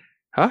get,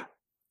 huh?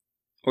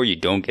 Or you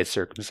don't get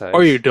circumcised.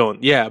 Or you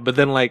don't, yeah. But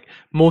then, like,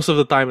 most of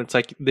the time, it's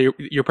like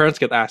your parents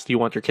get asked, do you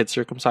want your kids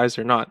circumcised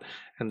or not?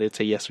 And they'd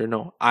say yes or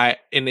no.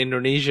 In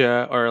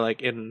Indonesia, or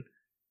like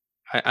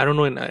I don't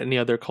know in any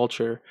other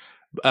culture,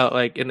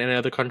 like in any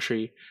other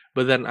country.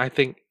 But then I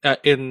think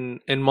in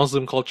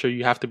Muslim culture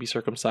you have to be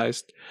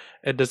circumcised.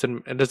 It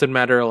doesn't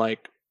matter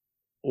like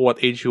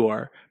what age you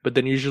are. But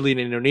then usually in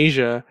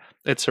Indonesia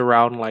it's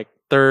around like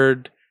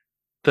third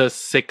to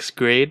sixth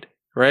grade,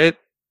 right?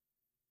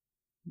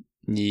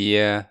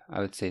 Yeah, I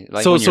would say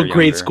like So when so you're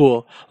grade younger.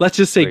 school. Let's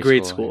just say Grade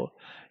grade school, school.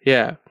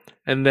 Yeah.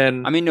 And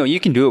then I mean, no, you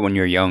can do it when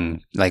you're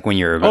young, like when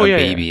you're oh a yeah,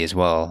 yeah. baby as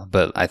well.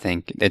 But I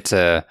think there's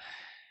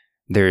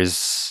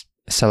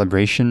a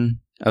celebration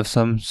of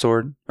some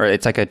sort, or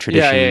it's like a Yeah, yeah.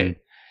 tradition.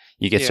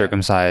 You get Yeah.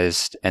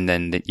 circumcised, and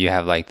then you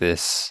have like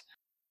this.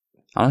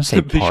 I don't say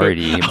They show-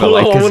 party, but Hold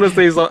like on, 'cause I want to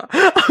say something.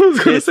 I was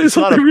gonna say it's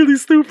not something a- really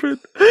stupid.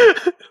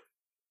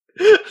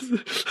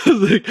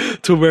 Like,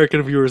 to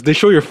American viewers, they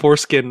show your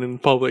foreskin in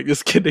public.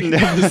 Just kidding. They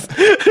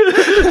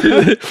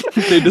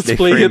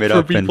display frame it it for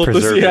up and people to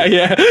preserve see. Yeah, it.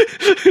 yeah.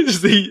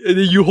 Just and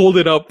then you hold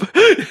it up.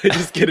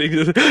 Just kidding.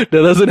 That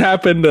doesn't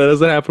happen. That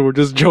doesn't happen. We're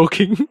just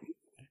joking.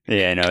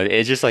 yeah, no,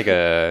 it's just like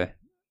a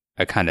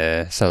kind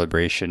of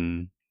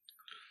celebration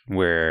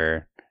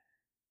where,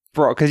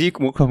 bro, because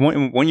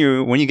when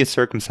you get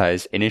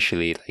circumcised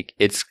initially, like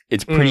it's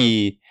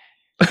pretty.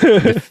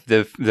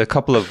 The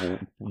couple of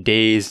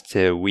days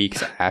to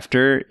weeks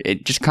after,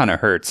 it just kind of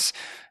hurts.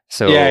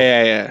 So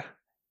yeah.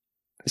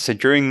 so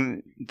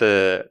during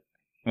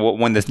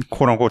when the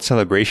quote unquote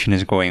celebration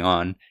is going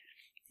on,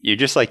 you're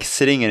just like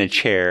sitting in a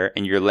chair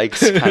and your legs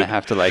kind of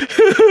have to like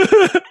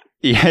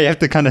yeah, you have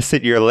to kind of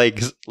sit your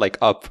legs like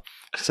up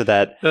so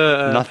that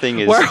nothing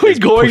is. Why are we is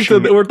going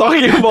pushing to? We're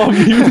talking about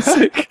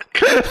music.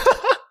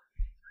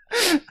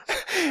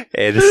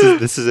 Hey,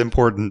 this is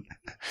important.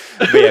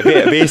 But yeah,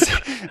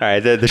 all right.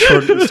 The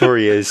short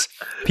story is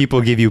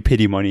people give you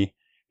pity money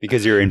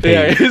because you're in pain.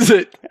 Yeah, is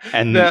it?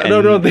 And,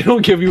 No, they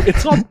don't give you.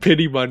 It's not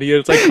pity money.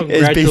 It's like basically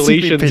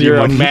congratulations, pity you're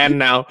money. a man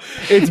now.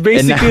 It's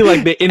basically now-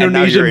 like the and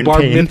now you're Indonesian in bar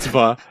pain.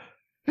 mitzvah.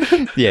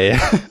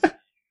 Yeah.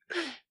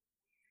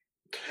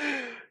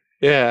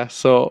 Yeah.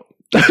 So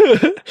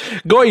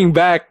going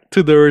back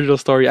to the original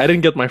story, I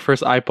didn't get my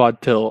first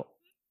iPod till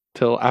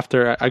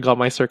after I got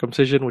my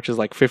circumcision, which is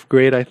like 5th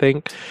grade, I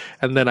think,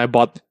 and then I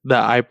bought the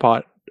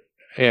iPod.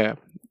 Yeah.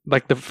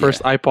 Like the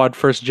first iPod,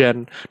 first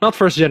gen, not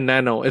first gen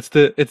Nano. It's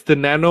the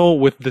Nano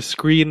with the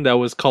screen that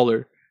was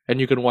color, and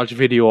you can watch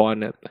video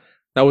on it.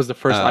 That was the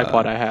first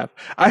iPod I have.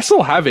 I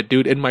still have it,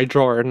 dude, in my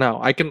drawer now.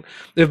 I can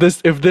if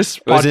this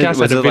podcast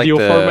was had a it like video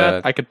the-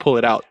 format, I could pull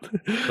it out.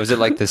 Was it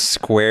like the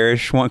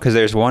squarish one? Because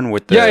there's one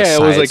with the Yeah, it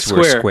sides was like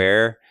were square.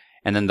 square,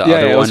 and then the Yeah,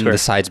 other it was one, square. the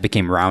sides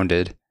became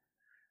rounded.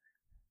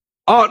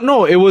 Oh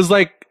no, it was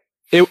like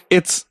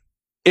it's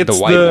The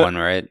white one,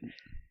 right?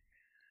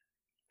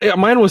 Yeah,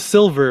 mine was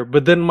silver,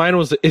 but then mine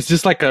was it's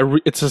just like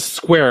it's a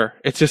square.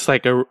 It's just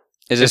like Is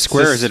it it's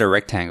square or just- is it a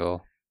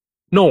rectangle?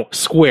 no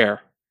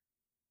square.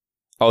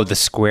 Oh, the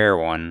square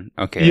one.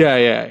 Okay.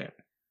 Yeah.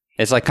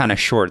 It's like kind of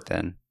short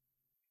then.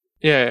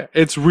 Yeah,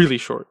 it's really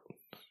short.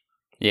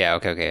 Yeah.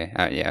 Okay.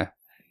 Yeah.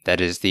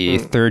 That is the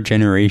Mm. third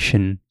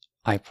generation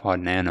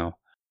iPod Nano.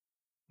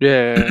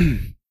 Yeah.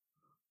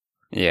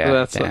 Yeah. So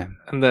that's damn.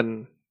 and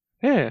then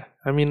yeah.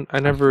 I mean, I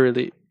never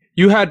really.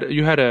 You had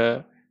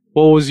a.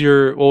 What was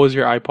your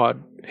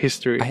iPod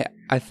history?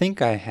 I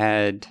think I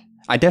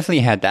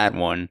definitely had that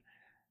one.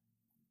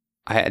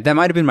 That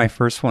might have been my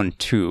first one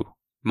too.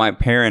 My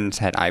parents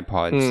had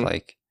iPods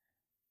like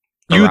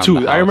around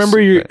U2. the I house, remember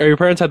but- your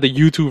parents had the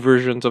U2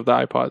 versions of the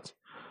iPods.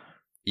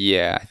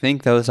 Yeah, I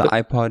think that was an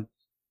iPod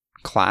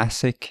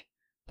Classic,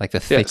 like the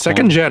Yeah, thick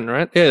second one. gen,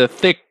 right? Yeah, the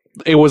thick.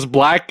 It was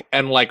black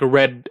and like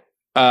red.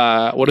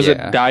 What is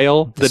Yeah. it?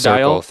 Dial. The circle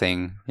dial.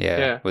 thing,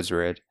 Yeah. was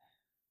red.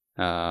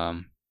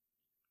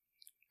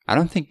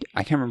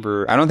 I can't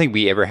remember. I don't think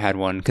we ever had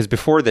one because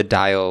before the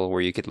dial,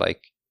 where you could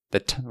like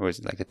was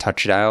it like the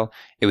touch dial,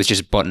 it was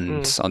just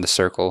buttons on the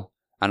circle.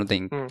 I don't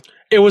think.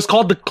 It was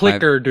called the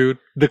clicker, dude.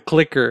 The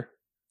clicker.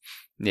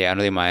 Yeah, I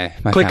don't think my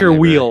Clicker family ever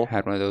wheel.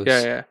 had one of those.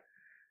 Yeah.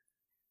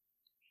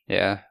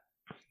 Yeah.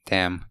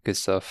 Damn, good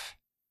stuff.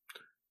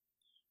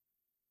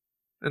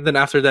 And then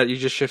after that, you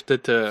just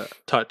shifted to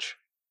touch.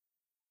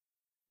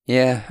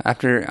 Yeah,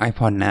 after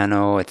iPod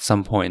Nano, at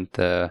some point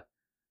the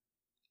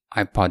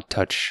iPod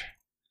Touch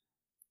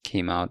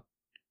came out.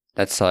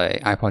 That's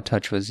like iPod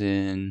Touch was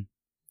in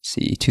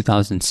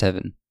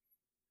 2007.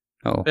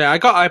 Oh, Yeah, I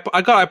got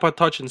iPod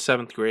Touch in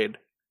 7th grade.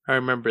 I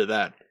remember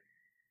that.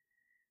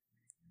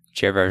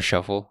 did you ever have a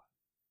shuffle?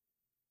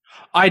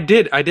 I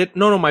did.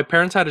 No, my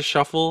parents had a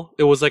shuffle.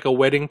 It was like a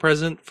wedding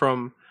present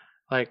from,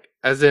 like,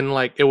 as in,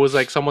 like, it was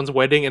like someone's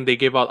wedding and they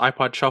gave out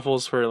iPod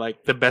shuffles for,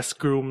 like, the best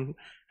groom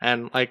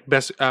and, like,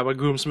 best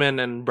groomsmen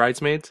and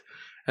bridesmaids.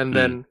 And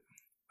then,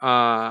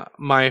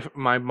 my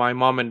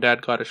mom and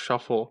dad got a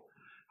shuffle.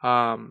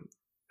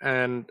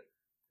 And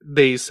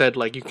they said,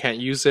 like, you can't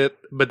use it,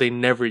 but they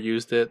never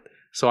used it.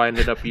 So I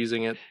ended up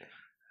using it.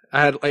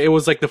 It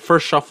was like the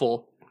first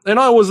shuffle. And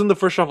no, it wasn't the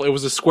first shuffle. It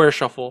was a square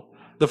shuffle.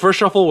 The first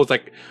shuffle was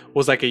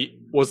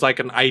like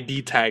an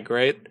ID tag,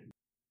 right?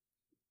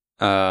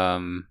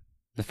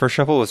 The first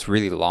shuffle was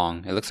really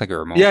long. It looks like a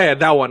remote. Yeah,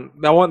 that one.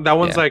 That one's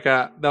Yeah. like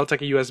a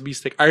USB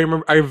stick. I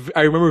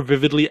remember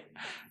vividly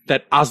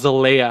that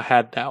Azalea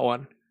had that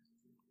one.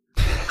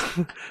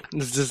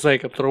 It's just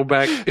like a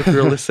throwback if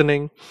you're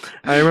listening.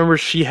 I remember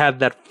she had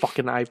that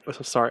fucking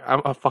sorry, I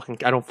don't fucking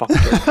care.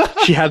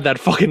 She had that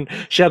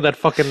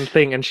fucking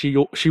thing, and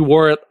she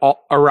wore it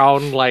all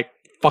around like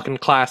fucking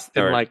class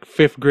in Alright. like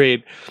 5th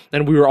grade,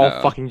 and we were all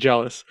Uh-oh. fucking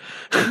jealous.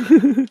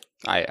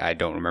 I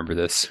don't remember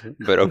this,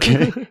 but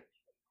okay.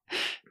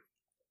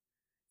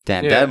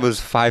 Damn, Yeah. that was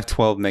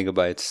 512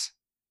 megabytes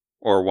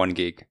or 1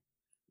 gig.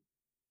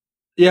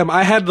 Yeah,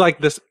 I had like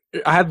this.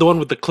 I had the one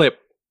with the clip.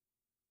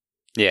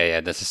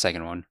 Yeah, that's the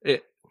second one.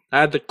 I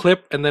had the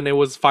clip, and then it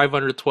was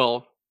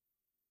 512.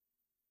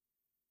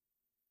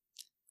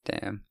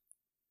 Damn.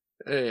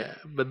 Yeah,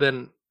 but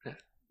then,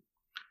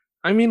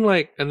 I mean,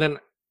 like, and then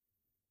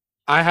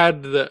I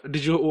had the.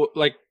 Did you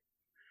like?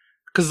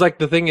 Because like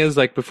the thing is,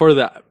 like before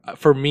that,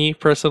 for me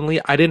personally,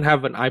 I didn't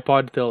have an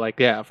iPod till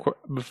like of course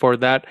before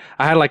that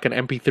I had like an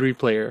MP3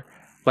 player,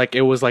 like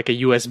it was like a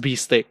USB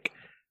stick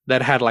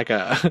that had like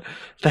a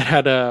that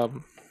had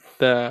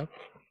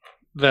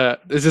the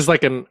is this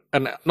like an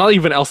not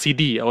even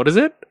LCD, what is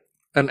it,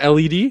 an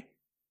LED?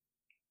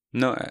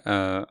 No,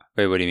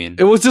 wait, what do you mean?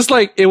 It was just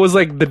like it was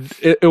like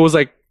it was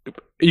like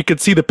you could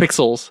see the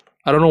pixels.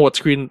 I don't know what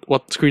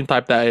screen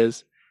type that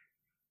is.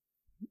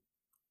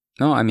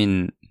 No, I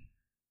mean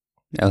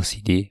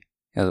LCD,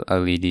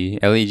 LED.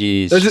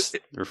 LED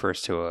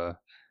refers to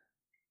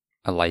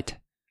a light.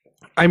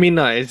 I mean,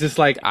 it's just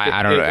like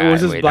I don't know. It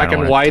was just Wait, black I don't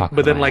and wanna white, talk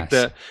but then my like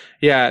ass.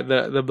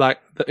 the black.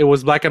 It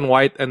was black and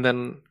white, and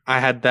then I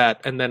had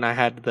that, and then I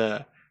had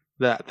that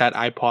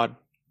iPod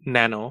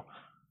Nano.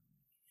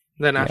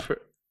 Then Yeah.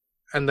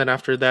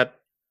 after that,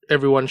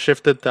 everyone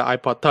shifted to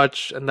iPod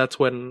Touch, and that's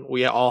when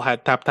we all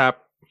had tap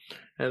tap,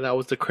 and that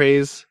was the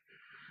craze.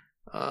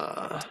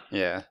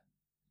 Yeah,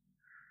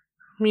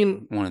 I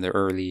mean, one of the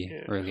early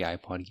Yeah.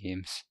 iPod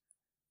games.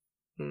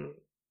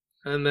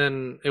 and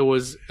then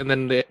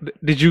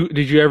did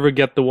you ever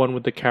get the one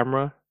with the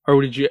camera,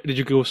 or did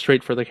you go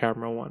straight for the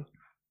camera one?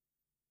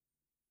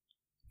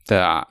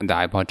 The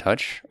iPod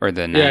Touch or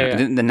the Nano?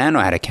 Yeah. The Nano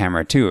had a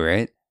camera too,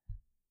 right?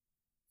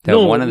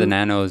 No, One of the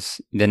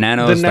Nanos,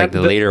 like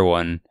the later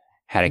one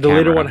had a The camera.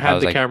 later one I had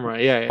was the like,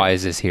 camera. Yeah. why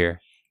is this here?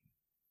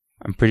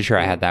 I'm pretty sure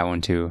I had that one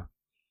too.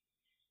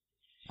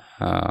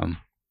 I'm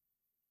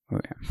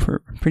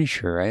pretty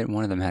sure, right?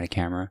 One of them had a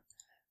camera.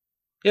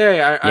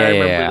 Yeah, I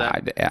remember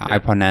that. Yeah.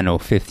 iPod Nano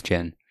 5th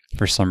gen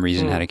for some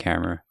reason Mm. had a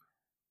camera.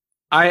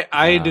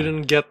 I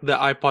didn't get the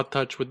iPod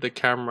Touch with the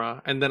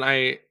camera, and then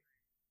I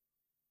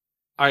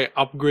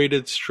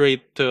upgraded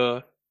straight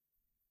to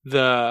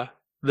the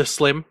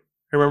Slim.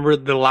 Remember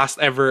the last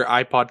ever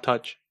iPod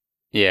Touch?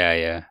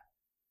 Yeah.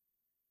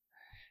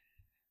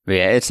 But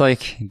yeah, it's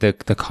like the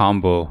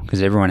combo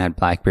because everyone had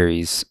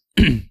Blackberries.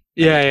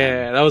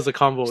 Yeah. That was the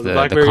combo. So the the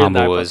BlackBerry and the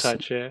combo iPod was-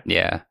 Touch. Yeah.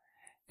 Yeah,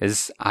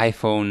 is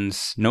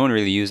iPhones. No one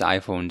really used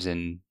iPhones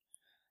in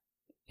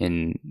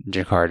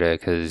Jakarta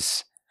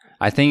because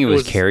I think it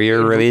was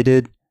carrier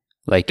related.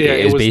 Like Yeah,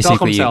 it it was was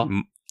basically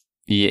Telkomsel.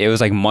 it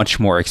was like much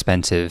more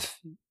expensive.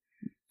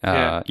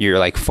 Yeah. Your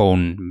like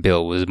phone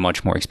bill was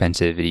much more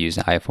expensive if you use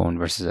an iPhone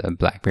versus a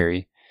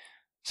BlackBerry.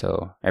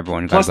 So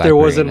everyone got Plus, there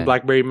BlackBerry wasn't and then-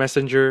 BlackBerry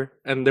Messenger,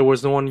 and there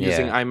was no one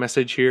using Yeah.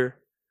 iMessage here.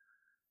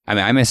 I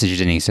mean, iMessage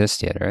didn't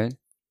exist yet, right?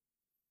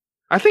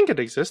 I think it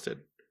existed.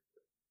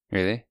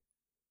 Really?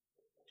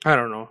 I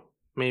don't know.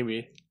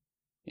 Maybe.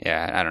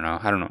 Yeah, I don't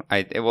know.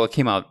 It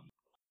came out,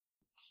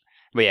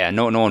 but yeah,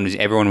 no one was.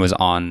 Everyone was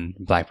on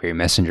BlackBerry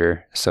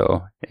Messenger,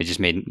 so it just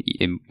made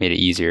it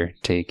easier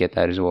to get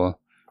that as well.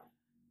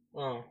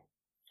 Oh.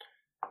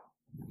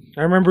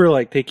 I remember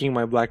like taking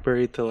my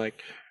BlackBerry to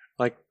like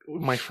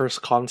my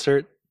first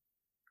concert.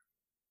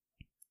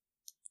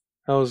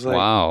 I was like,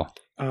 Wow,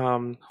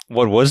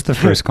 what was the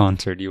first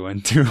concert you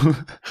went to?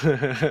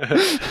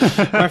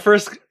 my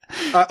first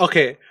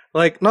okay,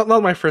 like not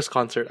my first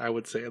concert, I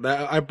would say.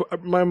 That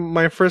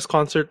my first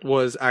concert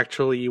was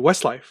actually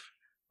Westlife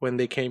when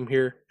they came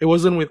here. It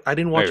wasn't with I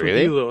didn't watch Wait, with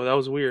really? you though. That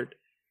was weird.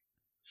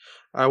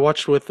 I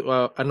watched with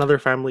another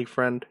family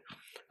friend.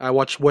 I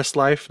watched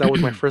Westlife. That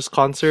was my first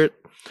concert.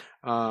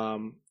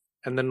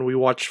 And then we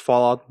watched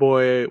Fall Out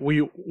Boy.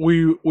 We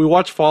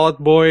watched Fall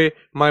Out Boy,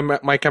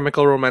 My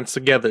Chemical Romance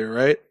together,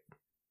 right?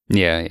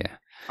 Yeah.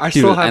 I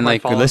Dude, still have and my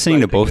like Fall Out listening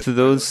Boy to both ticket. of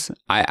those,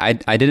 I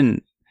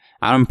didn't.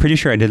 I'm pretty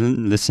sure I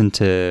didn't listen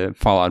to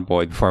Fall Out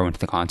Boy before I went to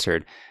the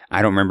concert.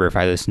 I don't remember if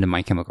I listened to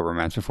My Chemical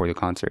Romance before the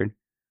concert.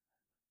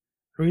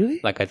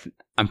 Really? Like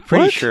I'm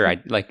pretty What? sure I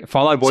like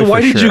Fall Out Boy. So for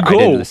why did sure. you I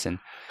didn't go? listen.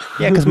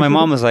 Yeah, because my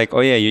mom was like, "Oh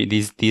yeah,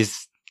 these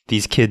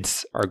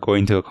kids are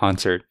going to a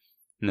concert,"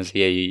 and I was like,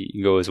 "Yeah,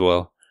 you go as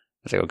well."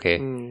 I was like, "Okay."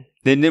 Mm.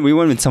 Then we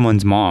went with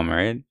someone's mom,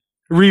 right?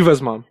 Riva's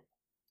mom.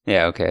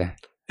 Yeah. Okay.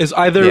 Is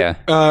either Yeah.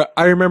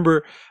 I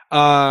remember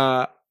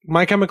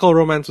My Chemical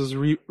Romance was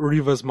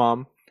Riva's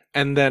mom,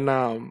 and then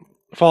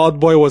Fall Out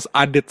Boy was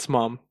Adit's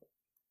mom.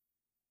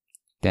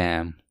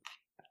 Damn.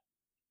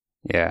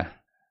 Yeah.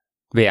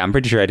 But yeah, I'm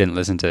pretty sure I didn't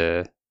listen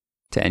to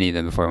to any of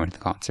them before I went to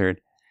the concert.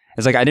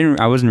 It's like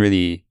I wasn't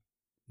really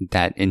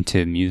that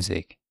into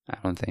music, I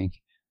don't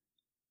think.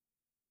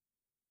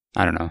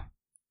 I don't know.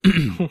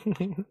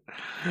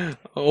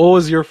 What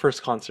was your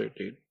first concert,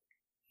 dude?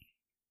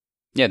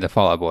 Yeah, the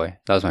Fall Out Boy.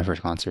 That was my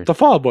first concert. The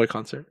Fall Out Boy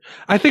concert.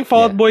 I think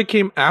Fall Out Boy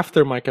came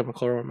after My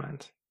Chemical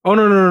Romance. Oh,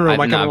 no.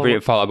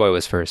 Fall Out Boy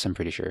was first, I'm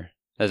pretty sure.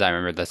 As I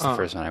remember, that's the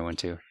first one I went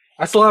to.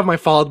 I still have my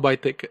Fall Out Boy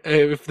ticket.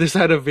 If this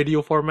had a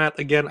video format,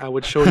 again, I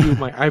would show you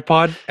my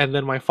iPod and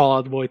then my Fall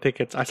Out Boy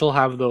tickets. I still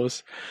have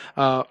those.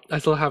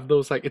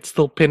 Like, it's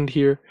still pinned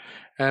here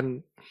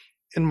and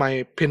in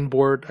my pin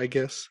board, I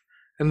guess.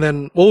 And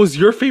then, what was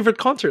your favorite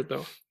concert,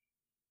 though?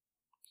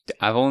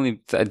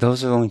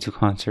 Those are the only 2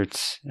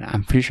 concerts.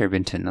 I'm pretty sure I've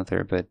been to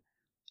another, but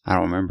I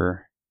don't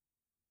remember.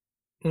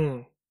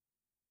 I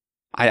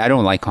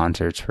don't like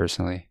concerts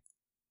personally.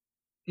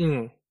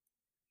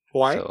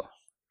 Why? So,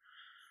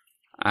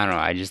 I don't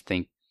know. I just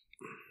think.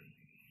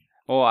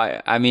 Well,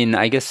 I mean,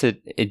 I guess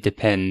it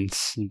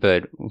depends.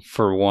 But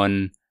for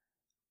one,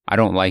 I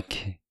don't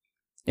like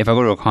if I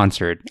go to a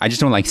concert. I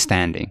just don't like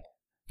standing.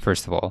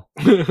 First of all,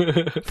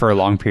 for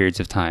long periods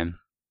of time.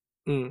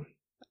 Then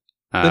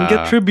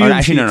get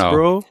Tribune seats, no.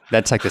 Bro.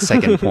 That's like the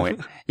second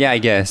point. Yeah, I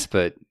guess,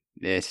 but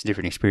it's a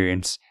different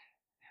experience.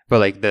 But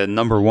like the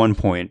number 1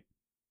 point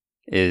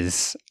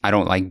is I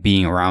don't like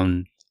being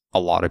around a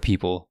lot of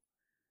people,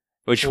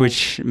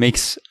 which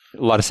makes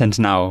a lot of sense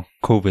now,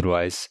 COVID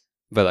wise.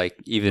 But like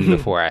even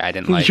before, I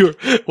didn't like.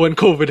 When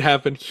COVID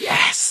happened,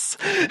 yes.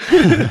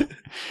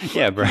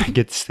 Yeah, bro, I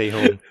get to stay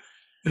home.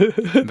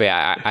 But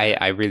yeah,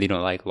 I really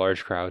don't like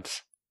large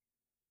crowds.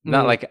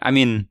 Not like, I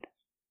mean,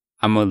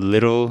 I'm a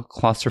little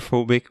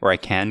claustrophobic, or I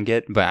can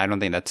get, but I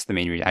don't think that's the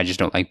main reason. I just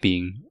don't like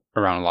being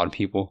around a lot of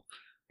people.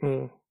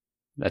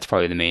 That's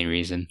probably the main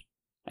reason.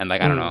 And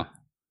like, I don't know.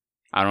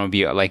 I don't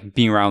be like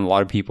being around a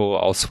lot of people,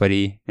 all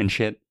sweaty and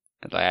shit.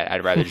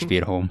 I'd rather just be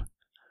at home.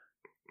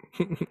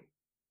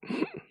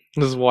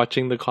 Just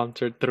watching the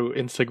concert through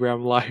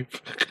Instagram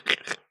Live.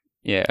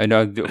 Yeah, I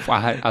know.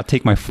 I'll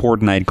take my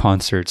Fortnite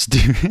concerts,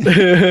 dude.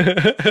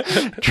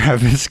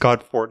 Travis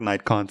Scott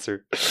Fortnite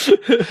concert.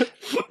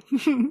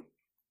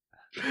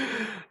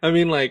 I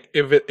mean, like,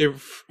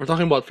 if we're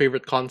talking about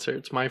favorite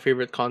concerts, my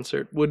favorite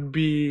concert would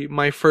be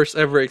my first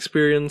ever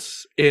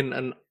experience in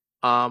the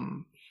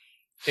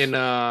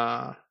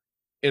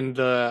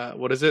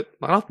what is it?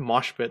 Not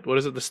mosh pit. What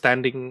is it? The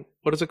standing.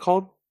 What is it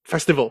called?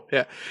 Festival.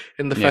 Yeah,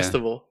 in the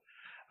festival.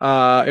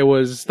 It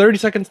was 30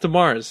 Seconds to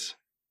Mars.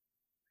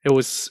 It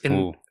was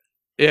it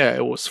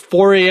was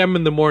 4 a.m.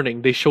 in the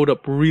morning. They showed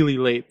up really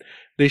late.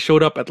 They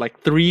showed up at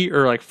like 3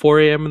 or like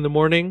 4 a.m. in the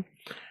morning,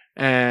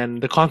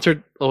 and the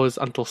concert was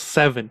until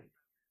 7.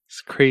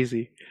 It's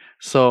crazy.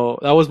 So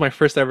that was my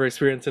first ever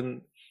experience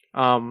in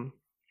a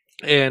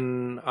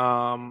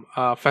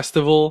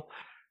festival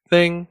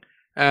thing,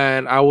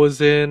 and I was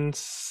in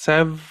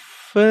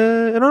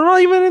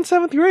not even in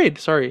 7th grade.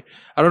 Sorry,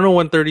 I don't know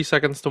when 30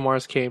 Seconds to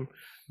Mars came,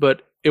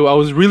 but I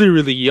was really,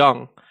 really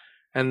young,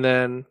 and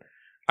then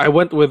I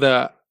went with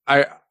I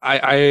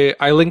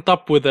linked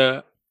up with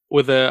a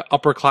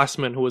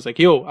upperclassman who was like,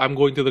 "Yo, I'm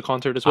going to the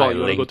concert as well.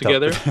 You want to go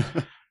together?"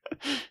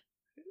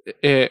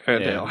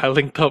 I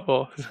linked up.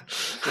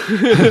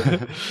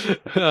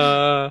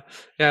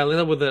 I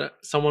linked up with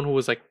someone who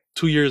was like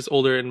 2 years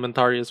older in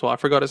Mentari as well. I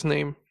forgot his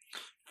name.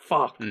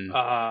 Fuck.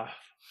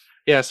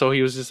 So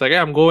he was just like,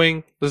 "Yeah, I'm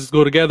going. Let's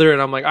go together."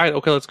 And I'm like, "All right,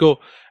 okay, let's go."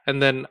 And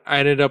then I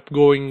ended up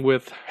going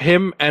with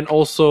him and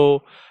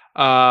also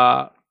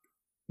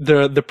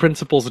the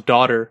principal's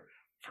daughter.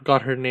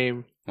 Forgot her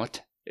name.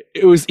 What?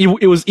 It was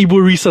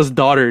Iburisa's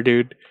daughter,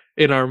 dude,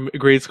 in our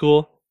grade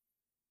school.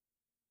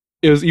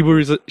 It was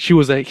Iburisa. She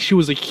was a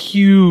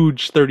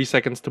huge 30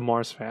 Seconds to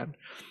Mars fan,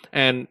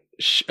 and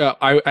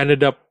I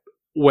ended up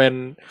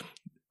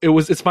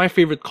it's my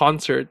favorite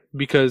concert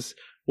because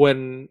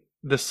when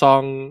the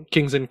song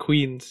Kings and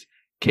Queens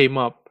came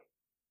up.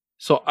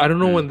 So I don't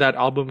know when that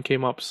album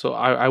came up, so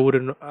I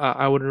wouldn't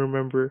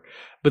remember.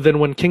 But then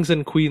when Kings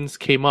and Queens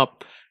came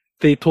up,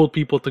 they told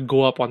people to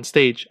go up on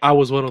stage. I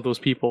was one of those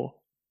people.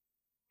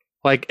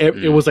 Like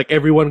it was like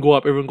everyone go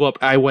up.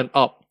 I went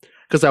up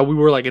because we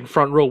were like in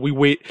front row. We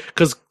wait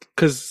because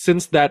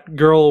since that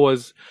girl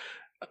was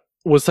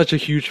such a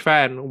huge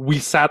fan, we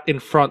sat in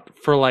front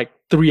for like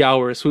 3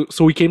 hours.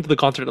 So we came to the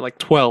concert at like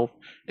 12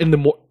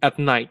 at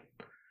night.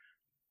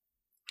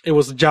 It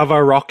was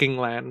Java Rocking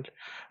Land.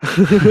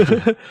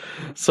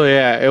 So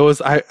yeah, it was.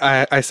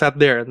 I sat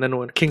there, and then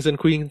when Kings and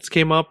Queens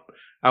came up,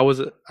 I was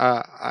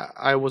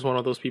one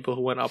of those people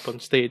who went up on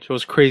stage. It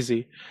was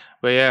crazy,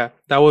 but yeah,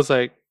 that was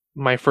like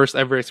my first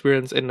ever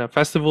experience in a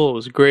festival. It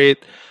was great.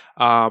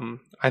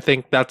 I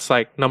think that's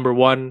like number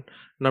 1.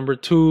 Number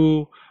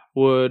 2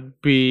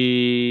 would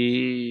be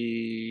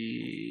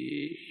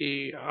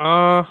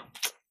I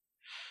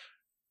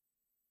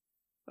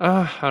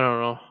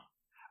don't know.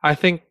 I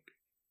think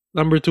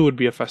number 2 would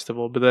be a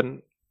festival, but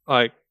then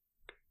like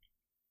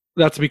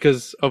that's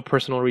because of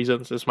personal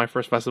reasons. It's my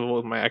first festival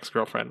with my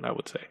ex-girlfriend, I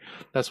would say.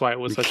 That's why it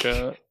was such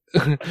a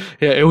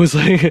Yeah, it was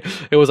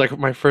like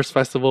my first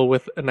festival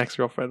with an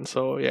ex-girlfriend.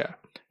 So yeah,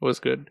 it was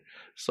good.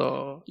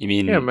 So You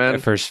mean yeah, a man.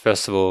 first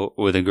festival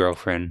with a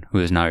girlfriend who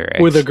is now your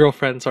With a ex?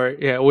 girlfriend, sorry.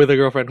 Yeah, with a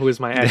girlfriend who is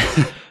my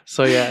ex.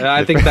 So yeah,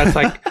 I think that's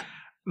like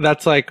that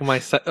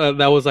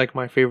was like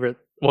my favorite,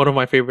 one of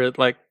my favorite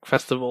like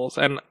festivals.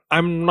 And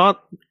I'm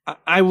not,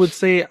 I would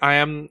say I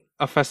am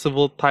a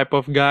festival type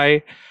of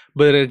guy,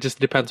 but it just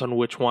depends on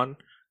which one,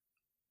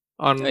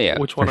 Oh, on yeah,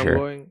 which for one I'm sure.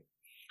 going.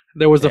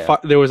 There was Yeah.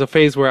 there was a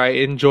phase where I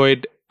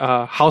enjoyed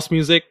house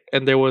music,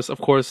 and there was of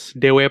course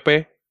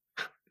DWP.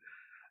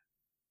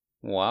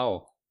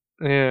 Wow.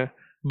 Yeah,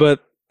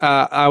 but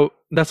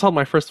that's not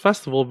my first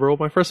festival, bro.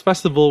 My first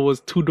festival was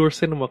Two Door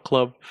Cinema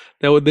Club.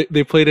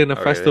 They played in a Oh,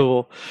 really?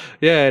 festival.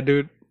 Yeah,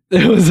 dude.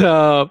 It was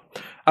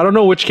I don't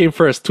know which came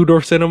first, Two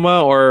Door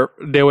Cinema or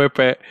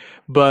DWP,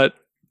 but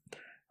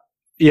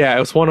yeah, it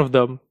was one of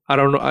them. I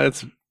don't know.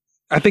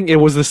 I think it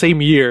was the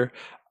same year.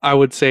 I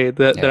would say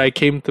that Yeah. I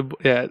came to,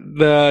 yeah,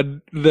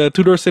 the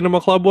Two Door Cinema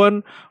Club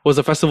one was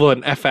a festival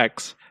in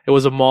FX. It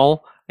was a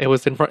mall. It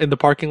was in the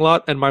parking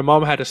lot, and my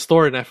mom had a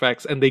store in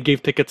FX, and they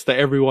gave tickets to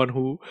everyone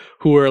who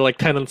were like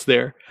tenants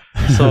there.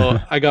 So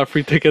I got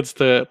free tickets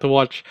to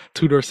watch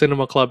Two Door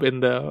Cinema Club in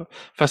the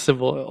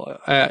festival.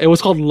 It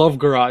was called Love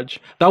Garage.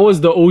 That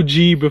was the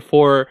OG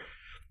before.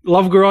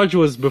 Love Garage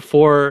was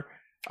before.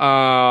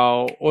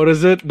 What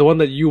is it? The one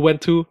that you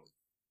went to?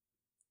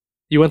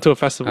 You went to a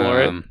festival,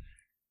 right? um,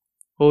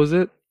 What was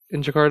it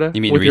in Jakarta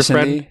you mean with your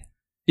friend? recently?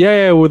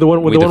 Yeah, with the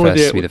one with We the the one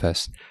with Fest. We the the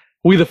Fest.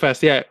 We the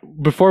Fest. Yeah,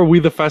 before We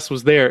the Fest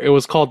was there, it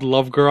was called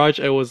Love Garage.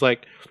 It was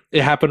like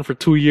it happened for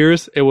 2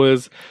 years. It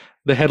was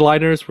the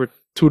headliners were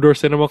Two Door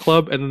Cinema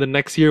Club, and then the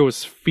next year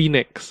was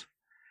Phoenix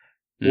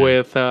Mm.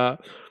 with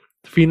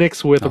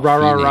Phoenix with Oh,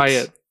 Rara Phoenix.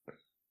 Riot.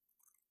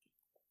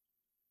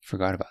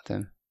 Forgot about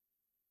them.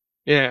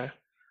 Yeah.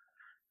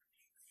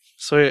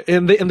 So yeah,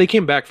 and they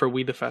came back for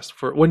We the Fest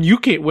for when you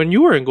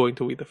weren't going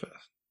to We the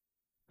Fest.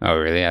 Oh,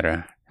 really? I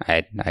don't.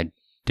 I didn't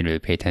really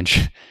pay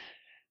attention.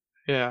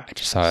 Yeah. I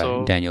just saw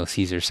So- Daniel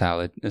Caesar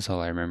salad. That's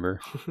all I remember.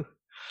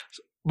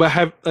 But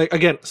have like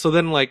again, so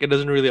then like it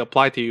doesn't really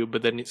apply to you,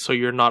 but then so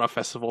you're not a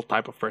festival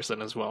type of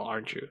person as well,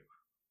 aren't you?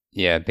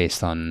 Yeah,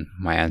 based on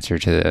my answer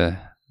to the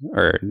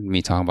or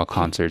me talking about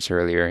concerts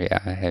earlier. Yeah,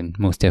 I'm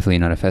most definitely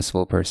not a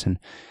festival person.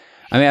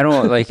 I mean, I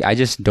don't like. I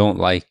just don't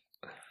like.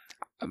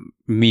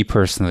 Me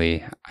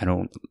personally, I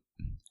don't.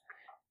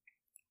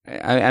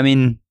 I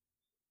mean,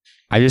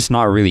 I'm just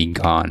not really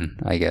gone,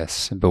 I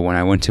guess. But when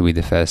I went to We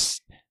the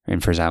Fest,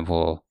 and for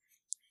example,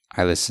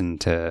 I listened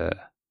to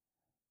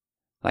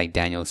like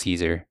Daniel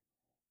Caesar.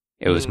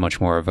 It was Mm. much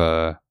more of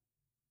a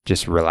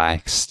just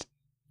relaxed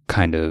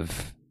kind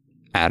of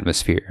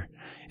atmosphere,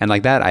 and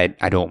like that,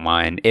 I don't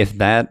mind if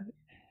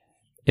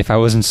I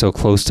wasn't so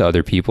close to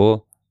other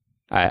people,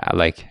 I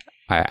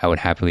would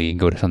happily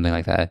go to something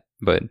like that.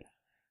 But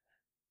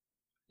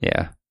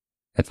yeah,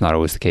 that's not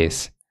always the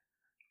case.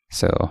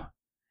 So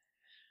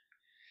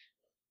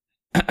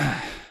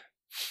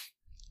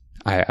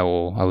I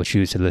will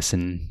choose to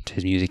listen to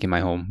his music in my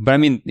home. But I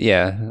mean,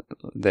 yeah,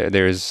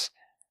 there's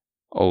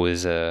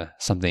always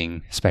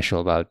something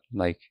special about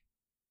like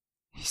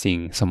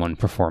seeing someone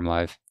perform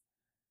live.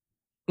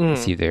 Mm.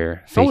 See if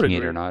they're I would faking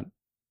it or agree. not.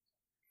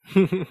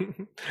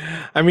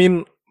 I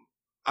mean,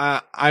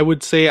 I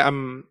would say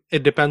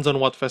it depends on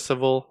what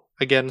festival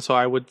again. So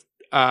I would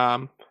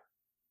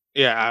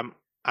yeah,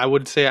 I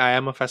would say I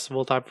am a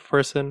festival type of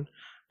person,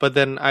 but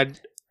then I'd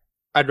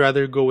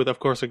rather go with, of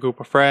course, a group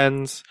of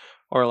friends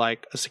or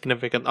like a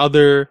significant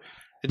other.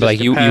 It But like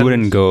just you wouldn't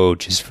depends. go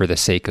just for the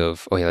sake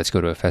of, oh yeah, let's go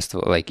to a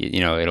festival. Like,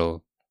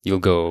 you'll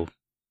go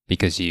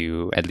because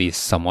you at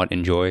least somewhat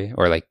enjoy,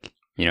 or like,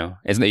 you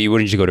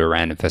wouldn't just go to a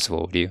random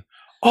festival, would you?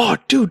 Oh,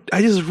 dude,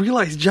 I just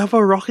realized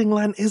Java Rocking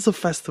Land is a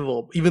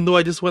festival, even though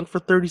I just went for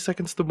 30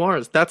 Seconds to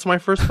Mars. That's my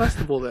first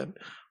festival then.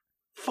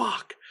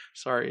 Fuck.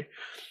 Sorry.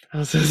 I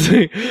was just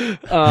saying.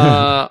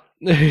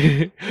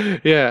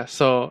 Yeah,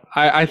 so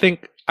I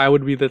think I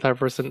would be the type of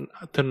person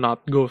to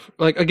not go.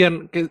 Like,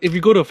 again, if you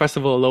go to a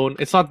festival alone,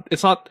 it's not,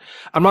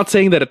 I'm not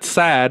saying that it's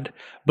sad,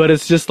 but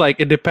it's just like,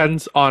 it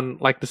depends on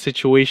like the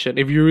situation.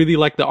 If you really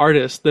like the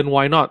artist, then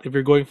why not? If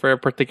you're going for a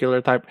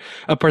particular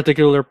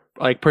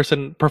like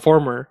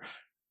performer,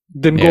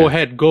 then Yeah. go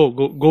ahead,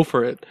 go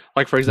for it.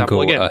 Like, for example,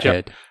 Go again,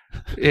 ahead.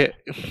 yeah.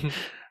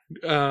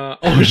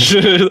 Oh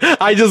shit!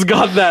 I just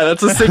got that.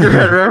 That's a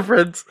cigarette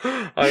reference.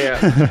 Oh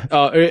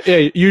yeah.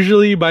 Yeah.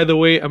 Usually, by the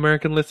way,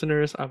 American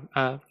listeners,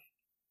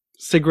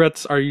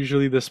 cigarettes are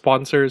usually the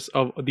sponsors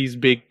of these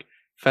big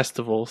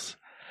festivals,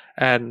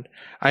 and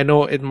I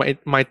know it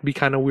might be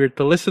kind of weird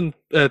to listen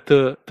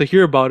to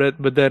hear about it,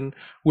 but then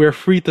we're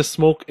free to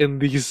smoke in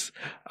these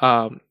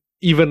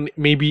even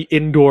maybe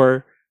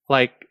indoor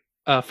like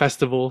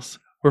festivals.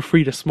 We're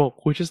free to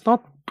smoke, which is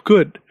not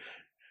good.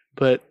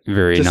 But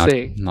Very just not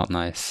saying. not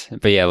nice.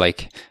 But yeah,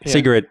 like Yeah.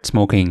 cigarette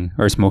smoking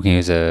or smoking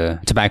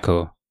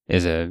tobacco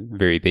is a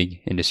very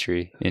big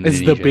industry in It's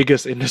the Indonesia.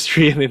 biggest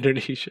industry in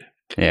Indonesia.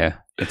 Yeah,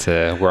 it's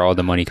where all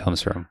the money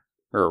comes from,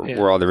 or Yeah.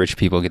 where all the rich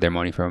people get their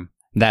money from.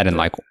 That and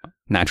like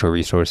natural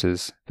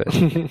resources. But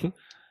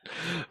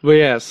But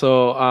yeah,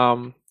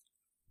 so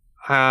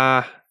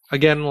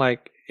again,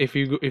 like if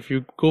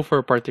you go for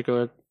a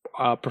particular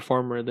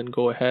performer, then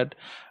go ahead.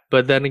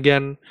 But then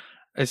again,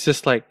 it's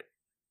just like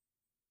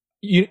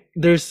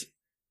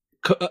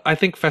I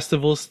think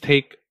festivals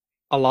take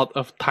a lot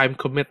of time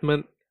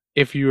commitment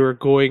if you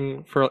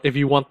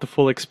want the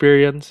full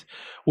experience,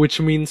 which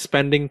means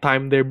spending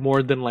time there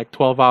more than like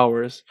 12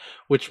 hours,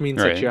 which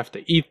means that you have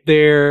to eat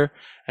there,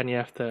 and you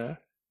have to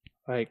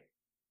like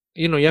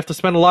you have to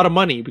spend a lot of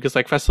money, because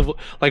like festival,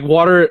 like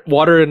water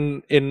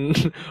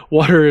in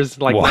water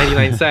is like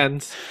 99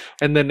 cents,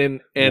 and then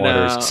in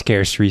water is a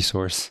scarce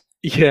resource.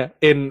 Yeah,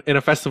 in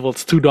a festival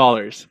it's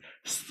 $2.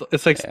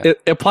 It's like it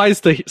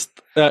applies to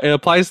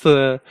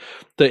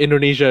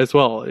Indonesia as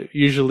well.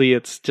 Usually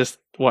it's just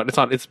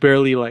it's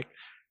barely like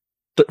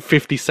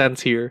 50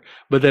 cents here,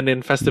 but then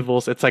in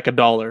festivals it's like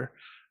 $1,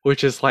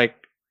 which is like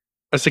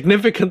a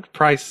significant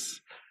price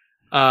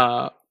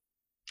like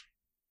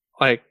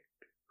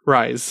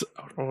rise.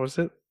 What was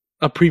it?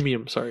 A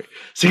premium, sorry.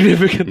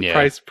 Significant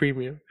price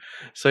premium.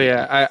 So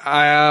yeah,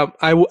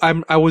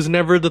 I was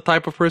never the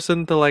type of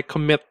person to like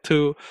commit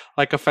to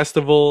like a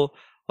festival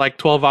like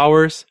 12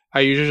 hours. I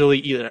usually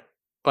either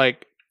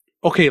like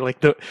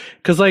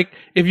because like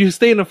if you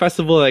stay in a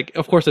festival, like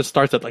of course it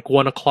starts at like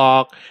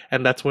 1:00,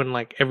 and that's when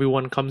like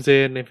everyone comes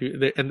in.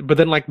 But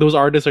then like those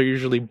artists are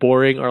usually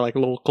boring, or like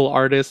local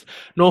artists.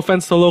 No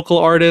offense to local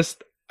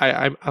artists,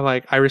 I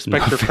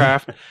respect their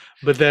craft,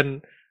 but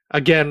then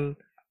again,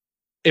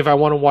 if I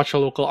want to watch a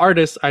local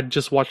artist, I'd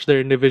just watch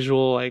their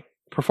individual like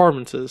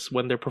performances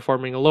when they're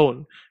performing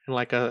alone in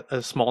like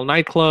a small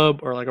nightclub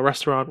or like a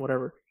restaurant,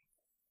 whatever.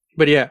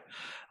 But yeah,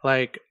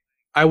 like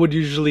I would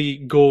usually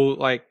go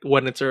like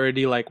when it's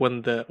already like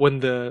when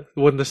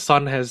the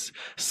sun has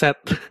set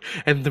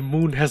and the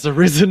moon has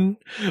arisen,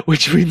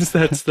 which means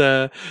that's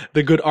the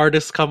good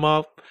artists come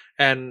up.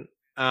 And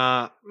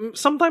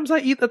sometimes I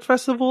eat at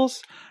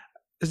festivals.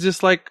 It's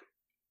just like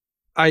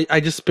I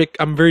just pick.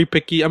 I'm very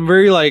picky. I'm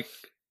very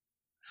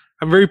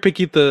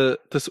picky to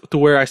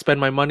where I spend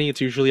my money.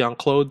 It's usually on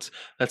clothes.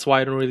 That's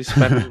why I don't really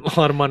spend a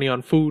lot of money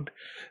on food.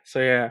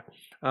 So yeah,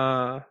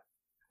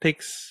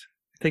 takes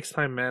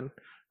time, man.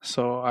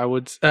 So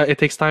it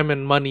takes time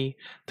and money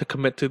to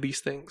commit to these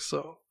things.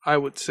 So I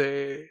would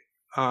say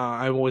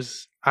I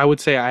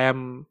would say I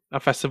am a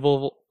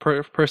festival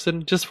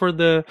person just for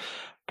the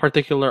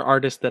particular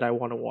artist that I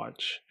want to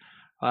watch.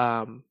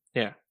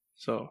 Yeah.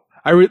 So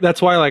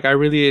that's why like I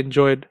really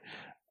enjoyed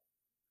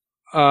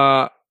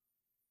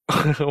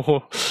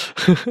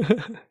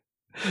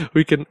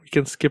we can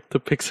skip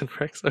the picks and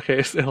recs.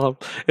 Okay,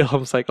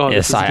 Ilham's like, oh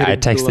yes, I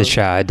texted the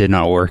chat. It did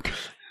not work.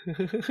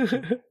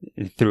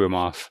 It threw him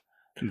off.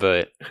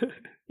 But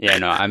yeah,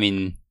 no, I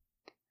mean,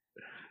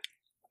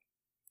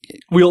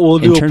 we'll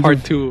do a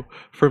part 2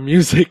 for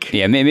music.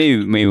 Yeah,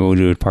 maybe we'll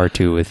do a part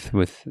 2 with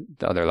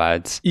the other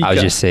lads. Ika. I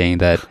was just saying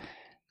that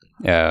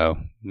I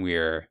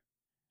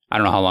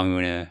don't know how long we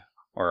want to,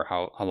 or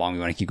how long we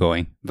want to keep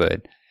going,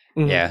 but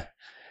yeah.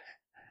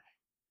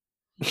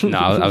 No,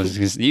 I was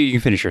just, you can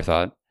finish your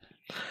thought.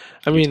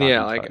 I mean,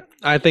 yeah, like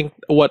I think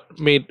what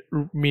made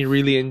me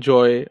really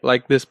enjoy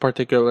like this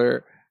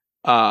particular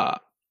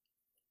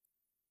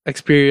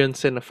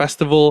experience in a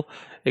festival,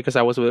 because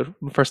I was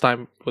first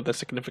time with a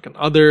significant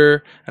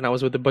other, and I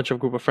was with a bunch of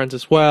group of friends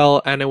as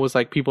well, and it was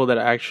like people that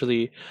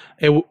actually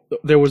it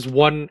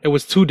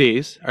was 2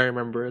 days. I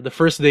remember the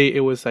first day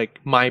it was like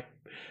my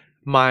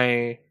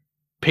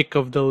pick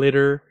of the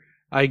litter,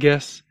 I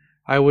guess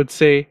I would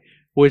say,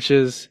 which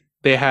is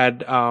they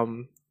had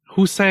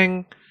who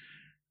sang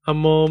A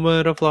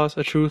Moment of Loss,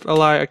 A Truth, A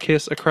Lie, A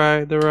Kiss, A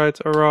Cry, The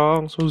Rights, A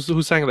Wrongs.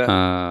 Who sang that?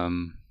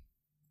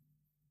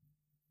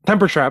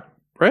 Temper Trap,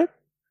 right?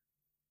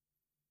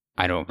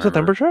 I don't remember. Is it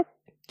Temper Trap?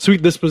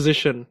 Sweet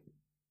Disposition.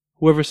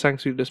 Whoever sang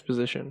Sweet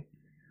Disposition.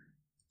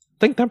 I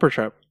think Temper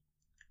Trap.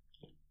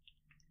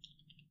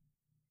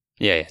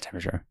 Yeah,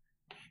 Temper Trap.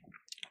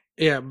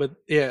 Yeah, but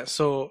yeah,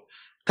 so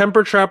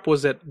Temper Trap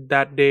was at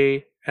that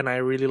day, and I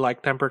really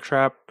liked Temper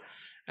Trap,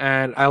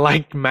 and I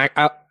liked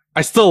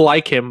I still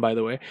like him, by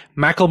the way.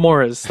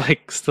 Macklemore is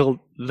like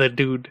still the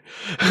dude.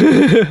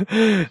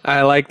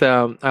 I liked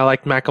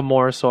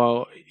Macklemore,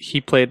 so he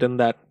played in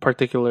that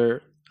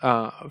particular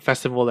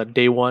festival that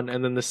day one,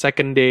 and then the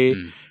second day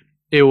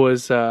it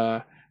was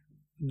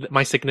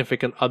my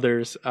significant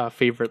other's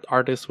favorite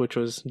artist, which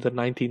was the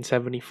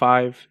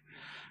 1975.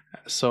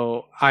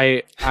 So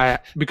I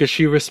because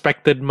she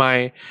respected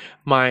my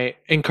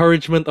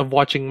encouragement of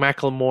watching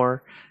Macklemore,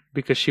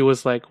 because she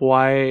was like,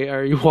 why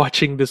are you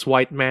watching this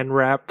white man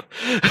rap?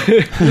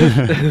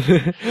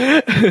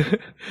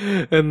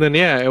 And then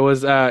yeah, it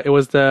was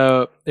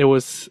the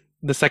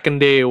second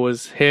day, it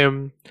was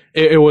him.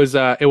 It was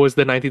the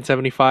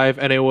 1975,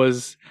 and it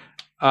was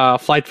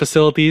Flight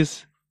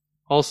Facilities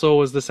also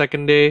was the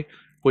second day,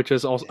 which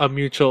is also a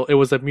mutual. It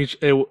was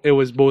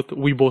both,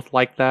 we both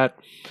liked that.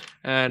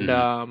 And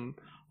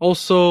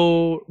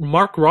also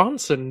Mark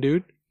Ronson,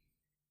 dude.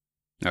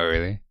 Oh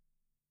really?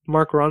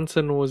 Mark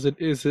Ronson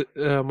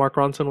Mark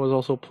Ronson was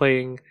also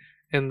playing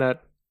in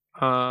that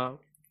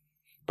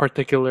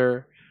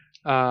particular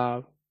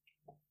uh,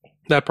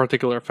 that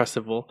particular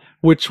festival,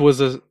 which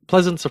was a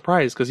pleasant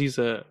surprise because he's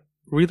a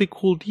really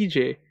cool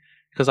DJ.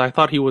 Because I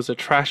thought he was a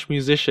trash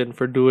musician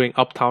for doing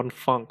Uptown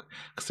Funk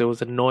because it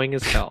was annoying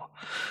as hell.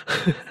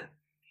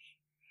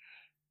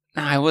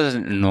 Nah, it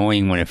wasn't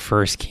annoying when it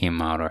first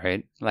came out,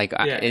 right? Like,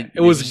 Yeah, it it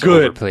was just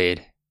good.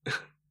 overplayed.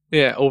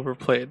 Yeah,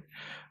 overplayed.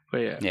 But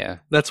yeah, Yeah,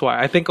 that's why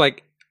I think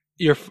like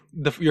your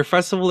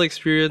festival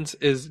experience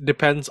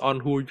depends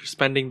on who you're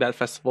spending that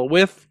festival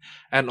with,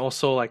 and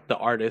also like the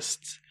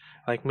artists.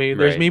 Like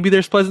Right. maybe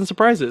there's pleasant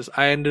surprises.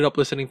 I ended up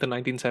listening to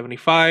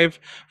 1975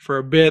 for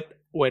a bit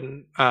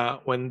when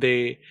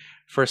they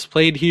first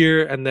played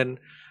here, and then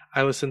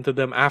I listened to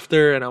them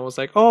after, and I was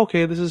like, oh,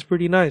 okay, this is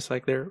pretty nice.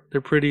 Like they're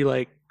pretty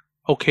like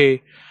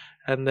okay.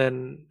 And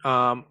then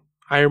I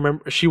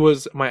remember she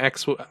was my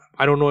ex.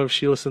 I don't know if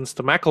she listens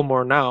to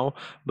Macklemore now,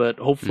 but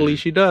hopefully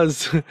she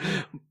does.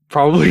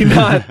 Probably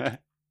not.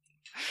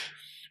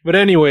 But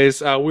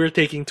anyways, we're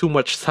taking too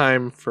much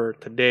time for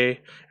today,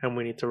 and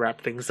we need to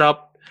wrap things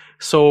up.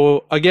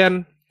 So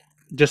again,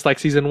 just like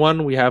season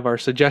 1, we have our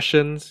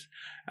suggestions.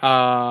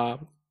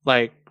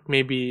 Like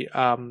maybe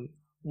Ilham,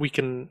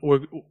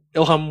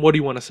 what do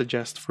you want to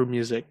suggest for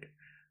music?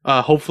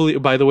 Hopefully,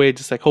 by the way,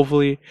 just like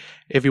hopefully,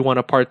 if you want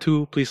a part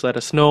 2, please let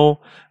us know.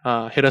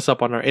 Hit us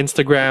up on our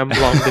Instagram,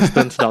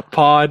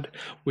 longdistance.pod.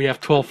 We have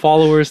 12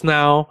 followers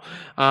now.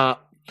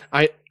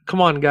 Come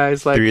on,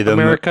 guys, like 3 of them,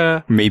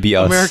 America, maybe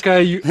us.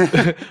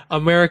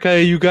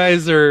 America, you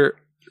guys are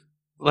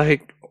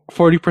like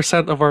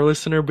 40% of our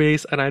listener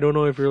base, and I don't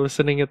know if you're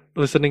listening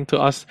to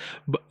us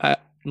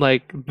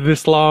like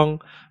this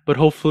long, but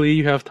hopefully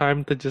you have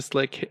time to just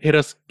like hit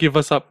us, give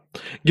us a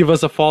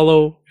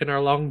follow in our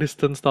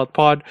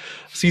longdistance.pod.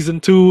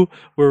 Season 2,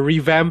 we're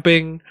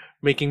revamping,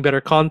 making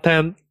better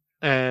content,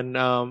 and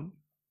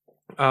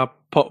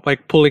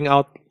like pulling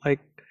out like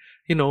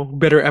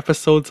better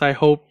episodes, I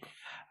hope.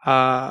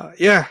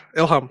 Yeah,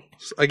 Ilham,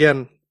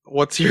 again,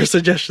 what's your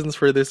suggestions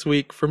for this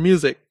week for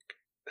music?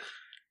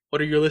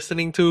 What are you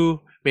listening to?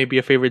 Maybe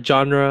a favorite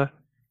genre?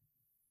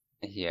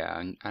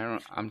 Yeah,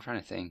 I'm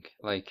trying to think.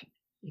 Like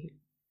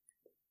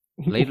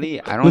lately,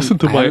 I don't listen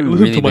to my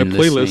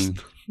playlist.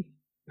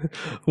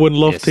 When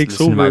Love Takes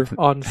Over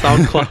on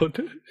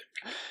SoundCloud.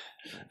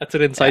 That's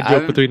an inside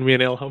joke between me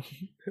and Ilham.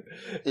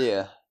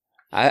 Yeah,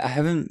 I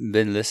haven't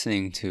been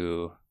listening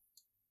to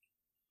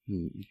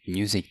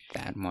music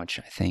that much.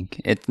 I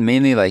think it's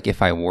mainly like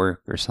if I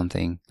work or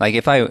something. Like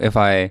if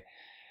I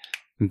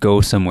go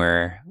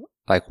somewhere,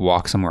 like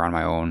walk somewhere on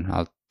my own,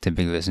 I'll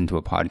typically listen to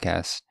a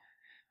podcast.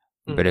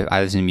 But if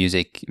I listen to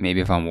music,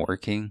 maybe if I'm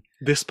working.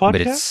 This podcast?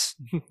 But it's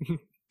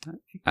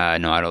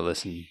no, I don't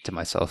listen to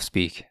myself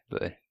speak.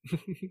 But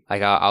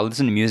like I'll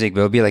listen to music,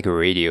 but it'll be like a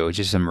radio,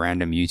 just some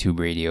random YouTube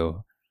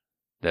radio.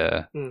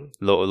 The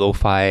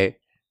lo-fi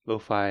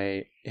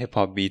hip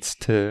hop beats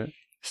to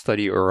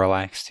study or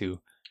relax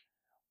to.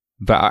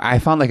 But I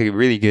found like a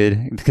really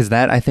good, because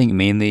that I think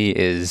mainly it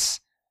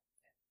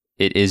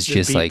is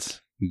just beats. Like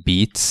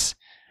beats.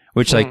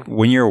 Which, like,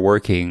 when you're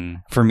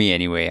working, for me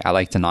anyway, I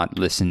like to not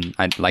listen.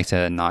 I'd like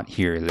to not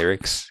hear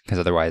lyrics because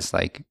otherwise,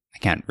 like, I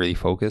can't really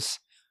focus.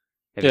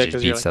 If it's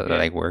just beats that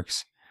like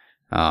works.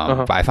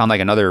 But I found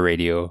like another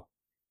radio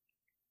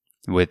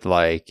with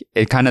like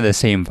it kind of the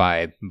same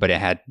vibe, but it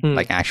had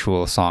like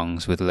actual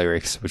songs with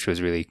lyrics, which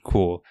was really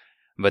cool.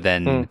 But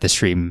then the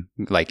stream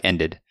like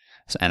ended,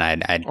 and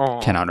I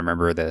cannot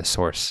remember the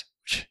source,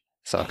 which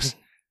sucks.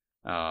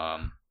 So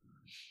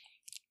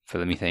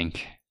let me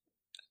think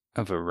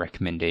of a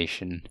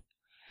recommendation.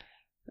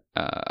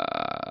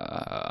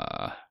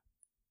 I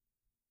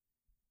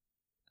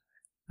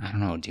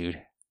don't know,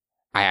 dude.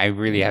 I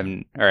really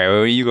haven't. All right,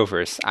 well, you go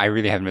first. I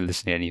really haven't been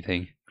listening to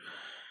anything.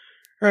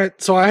 All right,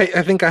 so I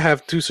think I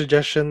have 2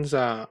 suggestions.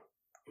 2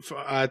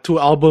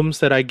 albums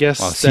that I guess.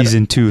 Wow,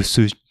 season 2,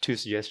 2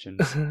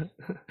 suggestions.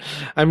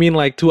 I mean,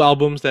 like 2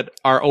 albums that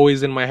are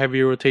always in my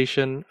heavy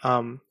rotation.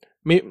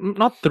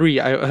 Not 3.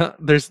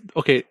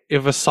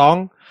 If a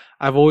song,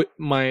 I've always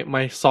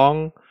my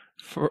song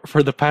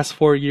for the past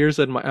 4 years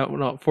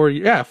and 4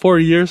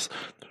 years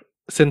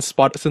since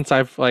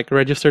I've like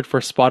registered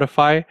for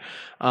Spotify.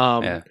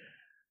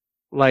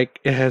 Like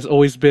it has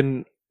always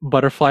been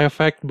Butterfly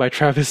Effect by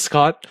Travis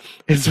Scott.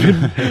 It's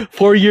been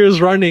 4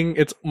 years running.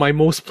 It's my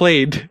most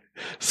played.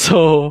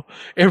 So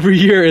every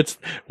year it's,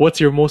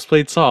 what's your most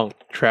played song?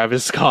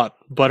 Travis Scott,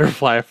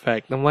 Butterfly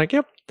Effect. I'm like,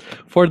 yep,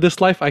 for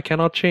this life I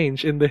cannot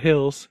change in the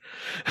hills.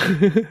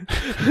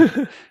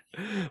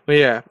 But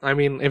yeah, I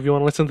mean, if you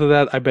want to listen to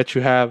that, I bet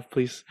you have.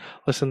 Please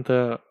listen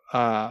to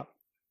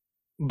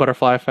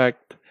Butterfly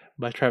Effect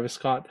by Travis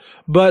Scott.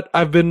 But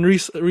I've been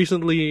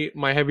recently,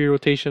 my heavy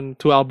rotation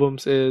 2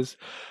 albums is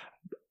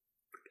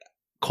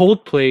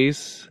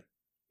Coldplay's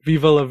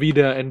Viva La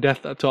Vida and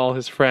Death to All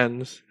His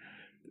Friends.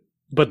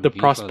 But the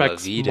Viva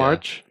Prospects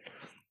March.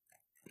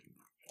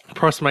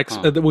 Prospects,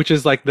 which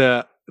is like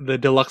the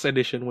deluxe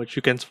edition, which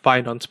you can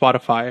find on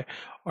Spotify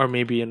or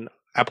maybe in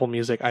Apple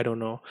Music. I don't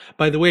know.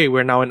 By the way,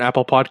 we're now in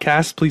Apple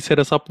Podcasts. Please hit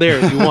us up there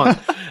if you want.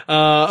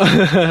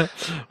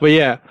 But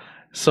yeah,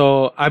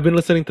 so I've been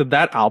listening to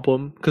that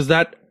album because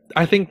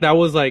I think that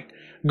was like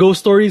Ghost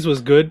Stories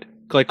was good.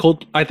 Like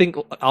I think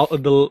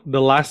the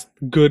last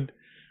good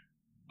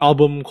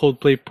album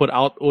Coldplay put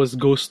out was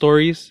Ghost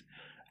Stories.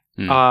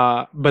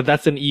 But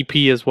that's an EP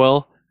as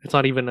well. It's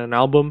not even an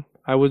album,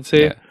 I would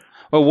say. Yeah.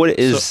 Well, what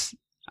is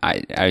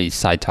I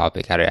side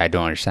topic? I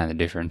don't understand the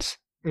difference.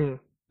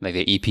 Like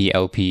the EP,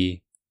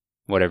 LP,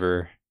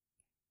 whatever.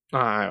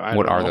 I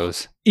what don't are know.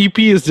 those? EP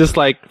is just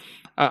like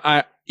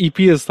EP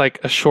is like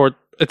a short.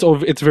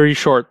 It's very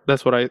short.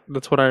 That's what I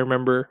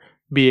remember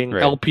being.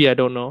 Right. LP, I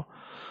don't know.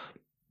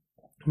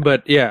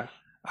 But yeah,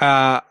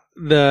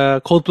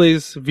 the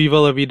Coldplay's "Viva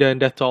La Vida" and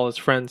 "Death to All His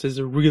Friends" is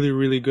a really,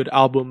 really good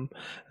album.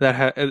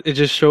 It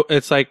just show.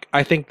 It's like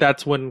I think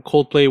that's when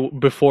Coldplay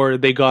before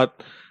they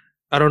got,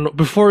 I don't know,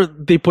 before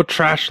they put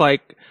trash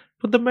like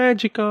 "Put the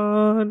Magic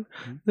On."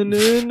 I don't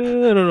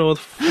know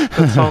what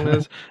that song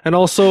is, and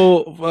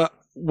also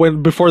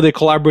before they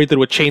collaborated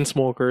with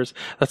Chainsmokers,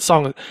 that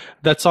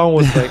song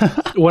was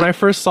like when I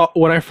first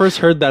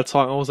heard that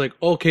song, I was like,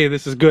 okay,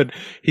 this is good.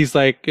 He's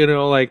like,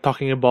 like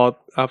talking about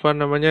apa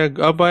namanya,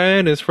 Abba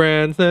and his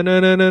friends, na na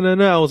na na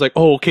na. I was like,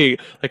 oh, okay,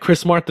 like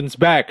Chris Martin's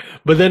back,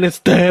 but then it's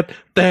that.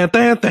 I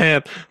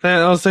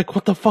was like,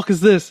 what the fuck is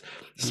this?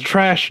 It's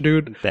trash,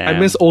 dude. Damn. I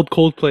miss old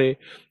Coldplay.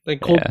 Like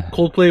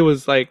Coldplay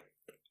was like,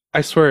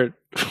 I swear,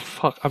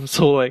 fuck, I'm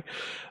so like.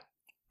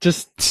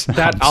 Just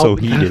that I'm so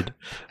heated.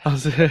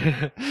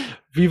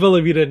 Viva La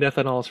Vida and Death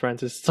and All His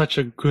Friends is such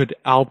a good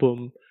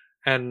album,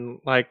 and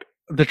like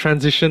the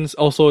transitions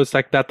also it's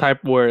like that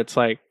type where it's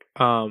like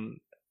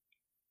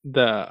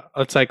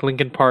it's like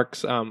Linkin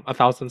Park's A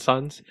Thousand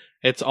Suns.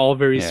 It's all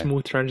very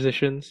smooth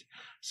transitions,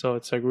 so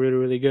it's like really,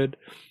 really good.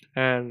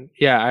 And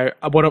yeah,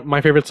 one of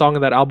my favorite song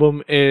in that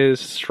album is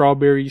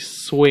Strawberry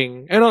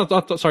Swing. And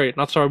not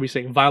Strawberry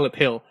Swing, Violet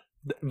Hill.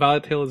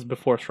 Violet Hill is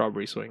before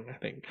Strawberry Swing, I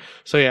think.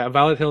 So yeah,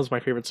 Violet Hill is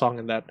my favorite song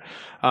in that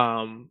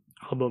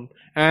album.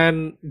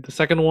 And the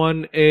second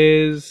one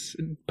is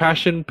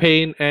Passion,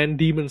 Pain, and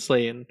Demon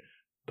Slayin'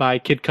 by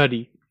Kid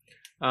Cudi.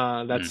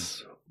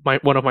 That's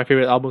one of my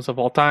favorite albums of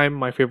all time.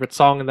 My favorite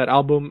song in that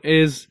album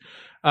is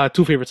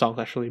two favorite songs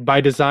actually,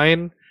 By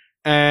Design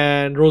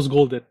and Rose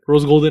Golden.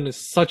 Rose Golden is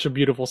such a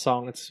beautiful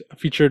song. It's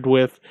featured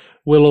with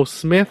Willow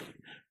Smith.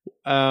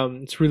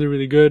 It's really,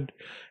 really good.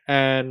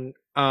 And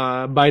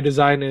By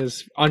Design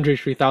is Andre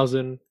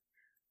 3000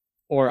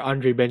 or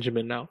Andre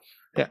Benjamin now.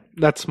 Yeah,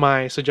 that's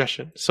my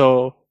suggestion.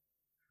 So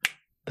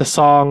the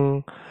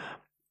song,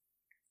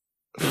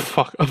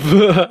 fuck,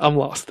 I'm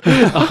lost.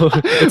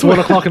 It's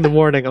 1:00 in the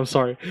morning. I'm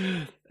sorry.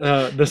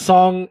 The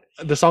song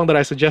that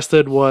I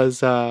suggested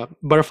was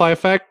Butterfly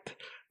Effect,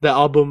 the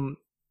album,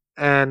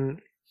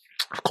 and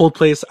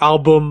Coldplay's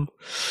album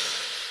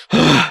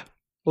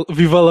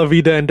Viva La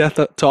Vida and Death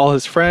to All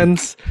His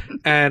Friends,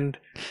 and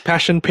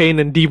Passion, Pain,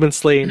 and Demon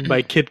Slayin'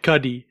 by Kid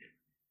Cudi.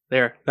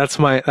 There, that's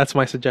my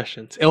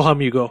suggestions.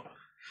 Ilham, you go.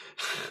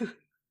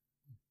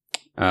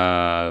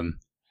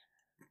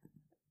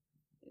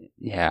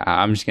 Yeah,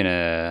 I'm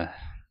gonna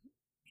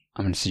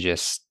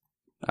suggest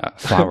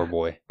Flower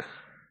Boy.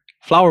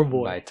 Flower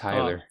Boy by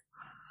Tyler.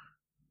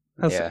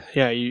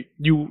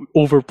 You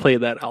overplay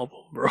that album,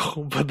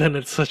 bro. But then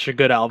it's such a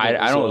good album.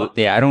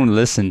 I don't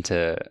listen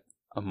to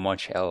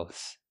much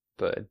else,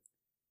 but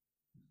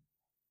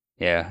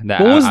yeah.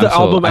 What was the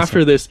album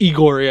after this?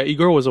 Igor. Yeah,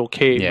 Igor was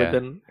okay, but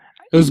then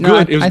it was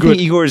good. It was I good.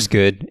 think Igor is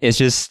good. It's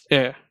just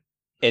it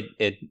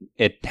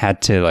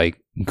had to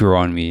like grow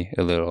on me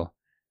a little.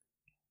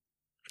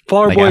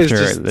 Flower Boy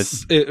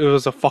it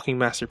was a fucking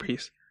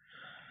masterpiece.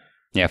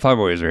 Yeah, Flower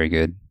Boy is very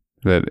good,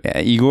 but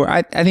Igor,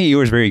 I think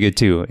Igor is very good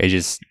too. It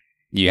just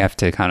you have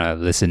to kind of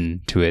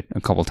listen to it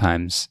a couple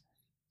times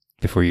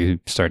before you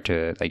start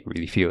to like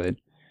really feel it.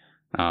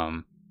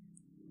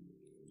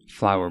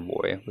 Flower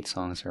Boy, what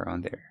songs are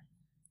on there?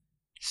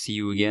 See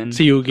You Again.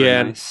 See You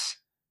Again. Nice.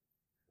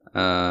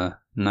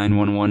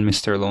 911,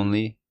 Mr.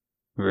 Lonely.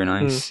 Very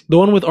nice. The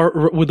one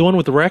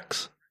with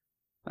Rex.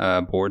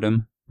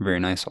 Boredom. Very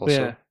nice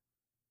also.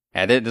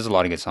 Yeah, there's a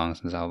lot of good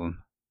songs in this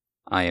album.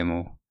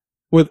 IMO.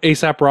 With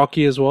A$AP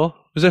Rocky as well.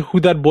 Is it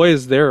Who That Boy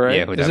Is There, right?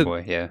 Yeah, Who That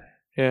Boy, yeah.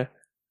 Yeah.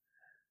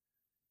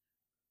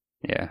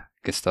 Yeah,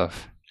 good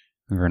stuff.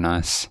 Very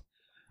nice.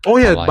 Oh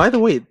yeah, by the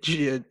way,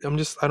 I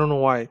don't know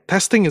why.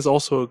 Testing is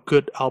also a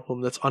good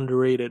album that's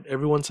underrated.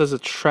 Everyone says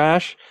it's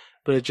trash,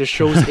 but it just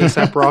shows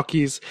A$AP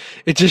Rocky's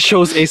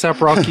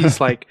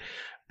like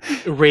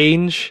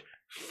range.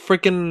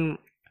 Freaking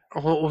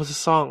what was the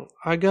song?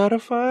 I gotta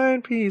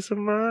find peace of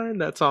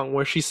mind. That song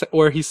where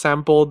he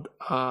sampled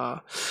I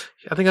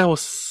think that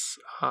was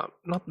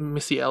not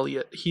Missy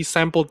Elliott. He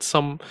sampled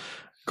some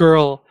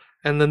girl.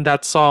 And then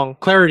that song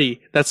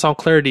Clarity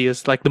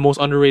is like the most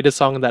underrated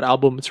song in that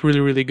album. It's really,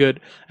 really good,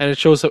 and it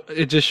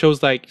just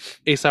shows like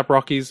A$AP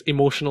Rocky's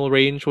emotional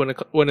range when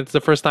it's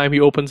the first time he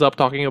opens up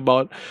talking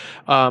about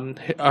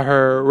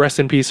her, rest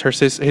in peace,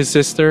 his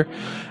sister.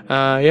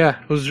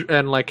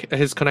 And like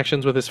his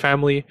connections with his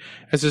family.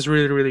 It's just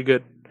really, really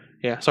good.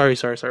 Yeah, sorry.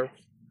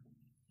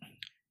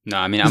 No,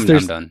 I mean I'm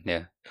done.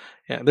 Yeah.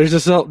 Yeah, there's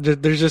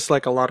just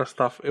like a lot of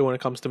stuff when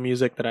it comes to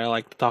music that I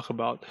like to talk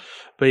about.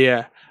 But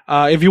yeah,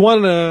 if you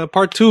want a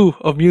part 2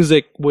 of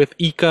music with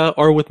Ika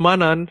or with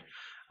Manan,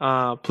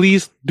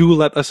 please do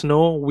let us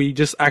know. We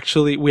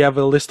have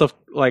a list of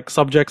like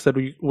subjects that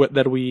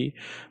we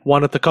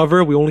wanted to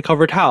cover. We only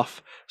covered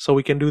half, so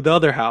we can do the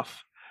other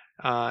half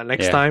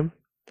next time.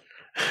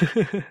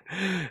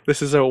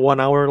 This is a 1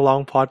 hour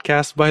long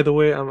podcast, by the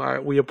way.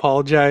 We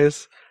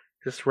apologize.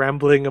 Just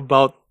rambling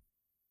about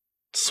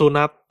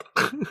Sunat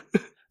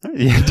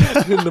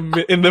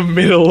in the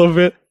middle of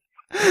it.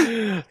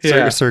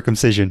 Yeah.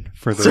 Circumcision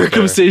for the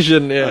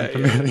circumcision. Yeah.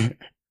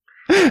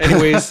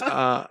 Anyways,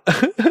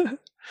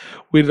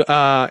 with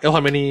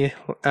Ilham, any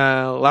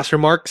last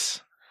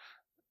remarks?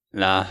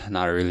 Nah,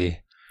 not really.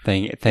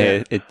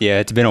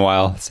 It's been a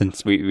while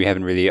since we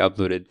haven't really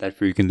uploaded that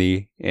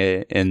frequently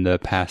in the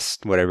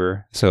past,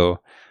 whatever. So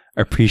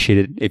I appreciate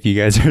it if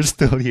you guys are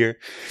still here.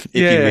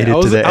 I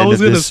was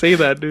gonna say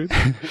that, dude.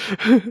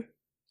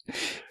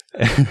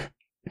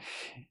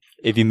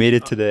 If you made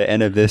it to the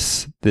end of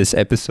this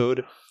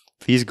episode,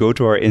 please go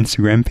to our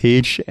Instagram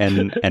page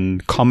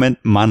and comment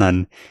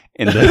Manan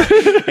in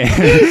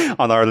the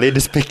on our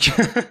latest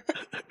picture.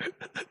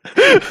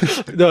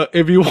 No,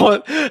 if you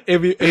want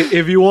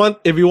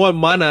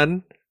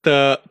Manan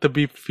to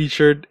be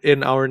featured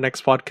in our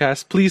next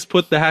podcast, please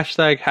put the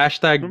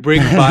hashtag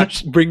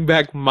bring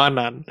back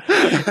Manan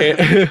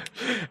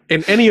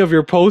in any of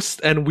your posts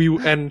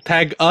and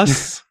tag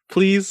us,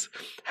 please.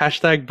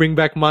 Hashtag bring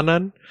back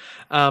Manan.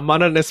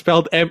 Manan is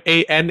spelled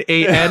Manan.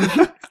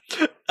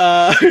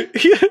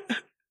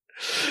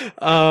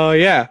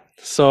 Yeah.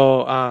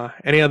 So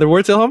any other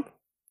words, Ilham?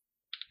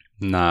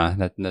 Nah,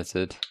 that's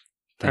it.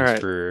 Thanks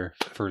for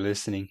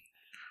listening.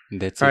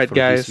 That's it for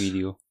guys. This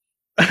video.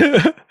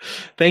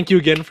 Thank you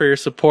again for your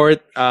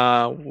support.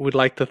 We'd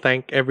like to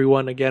thank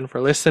everyone again for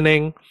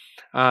listening.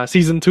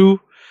 Season 2,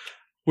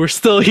 we're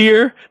still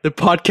here. The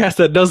podcast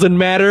that doesn't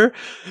matter.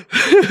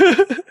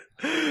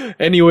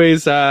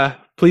 Anyways,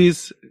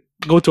 please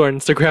go to our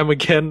Instagram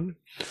again.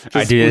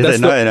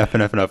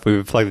 Enough.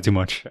 We've plugged it too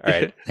much. All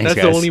right. Thanks, that's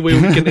guys. The only way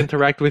we can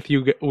interact with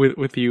you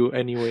with you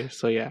anyway.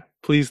 So yeah,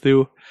 please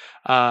do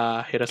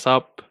hit us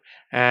up.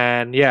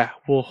 And yeah,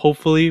 we'll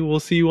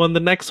see you on the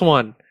next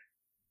one.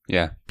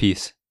 Yeah.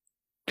 Peace.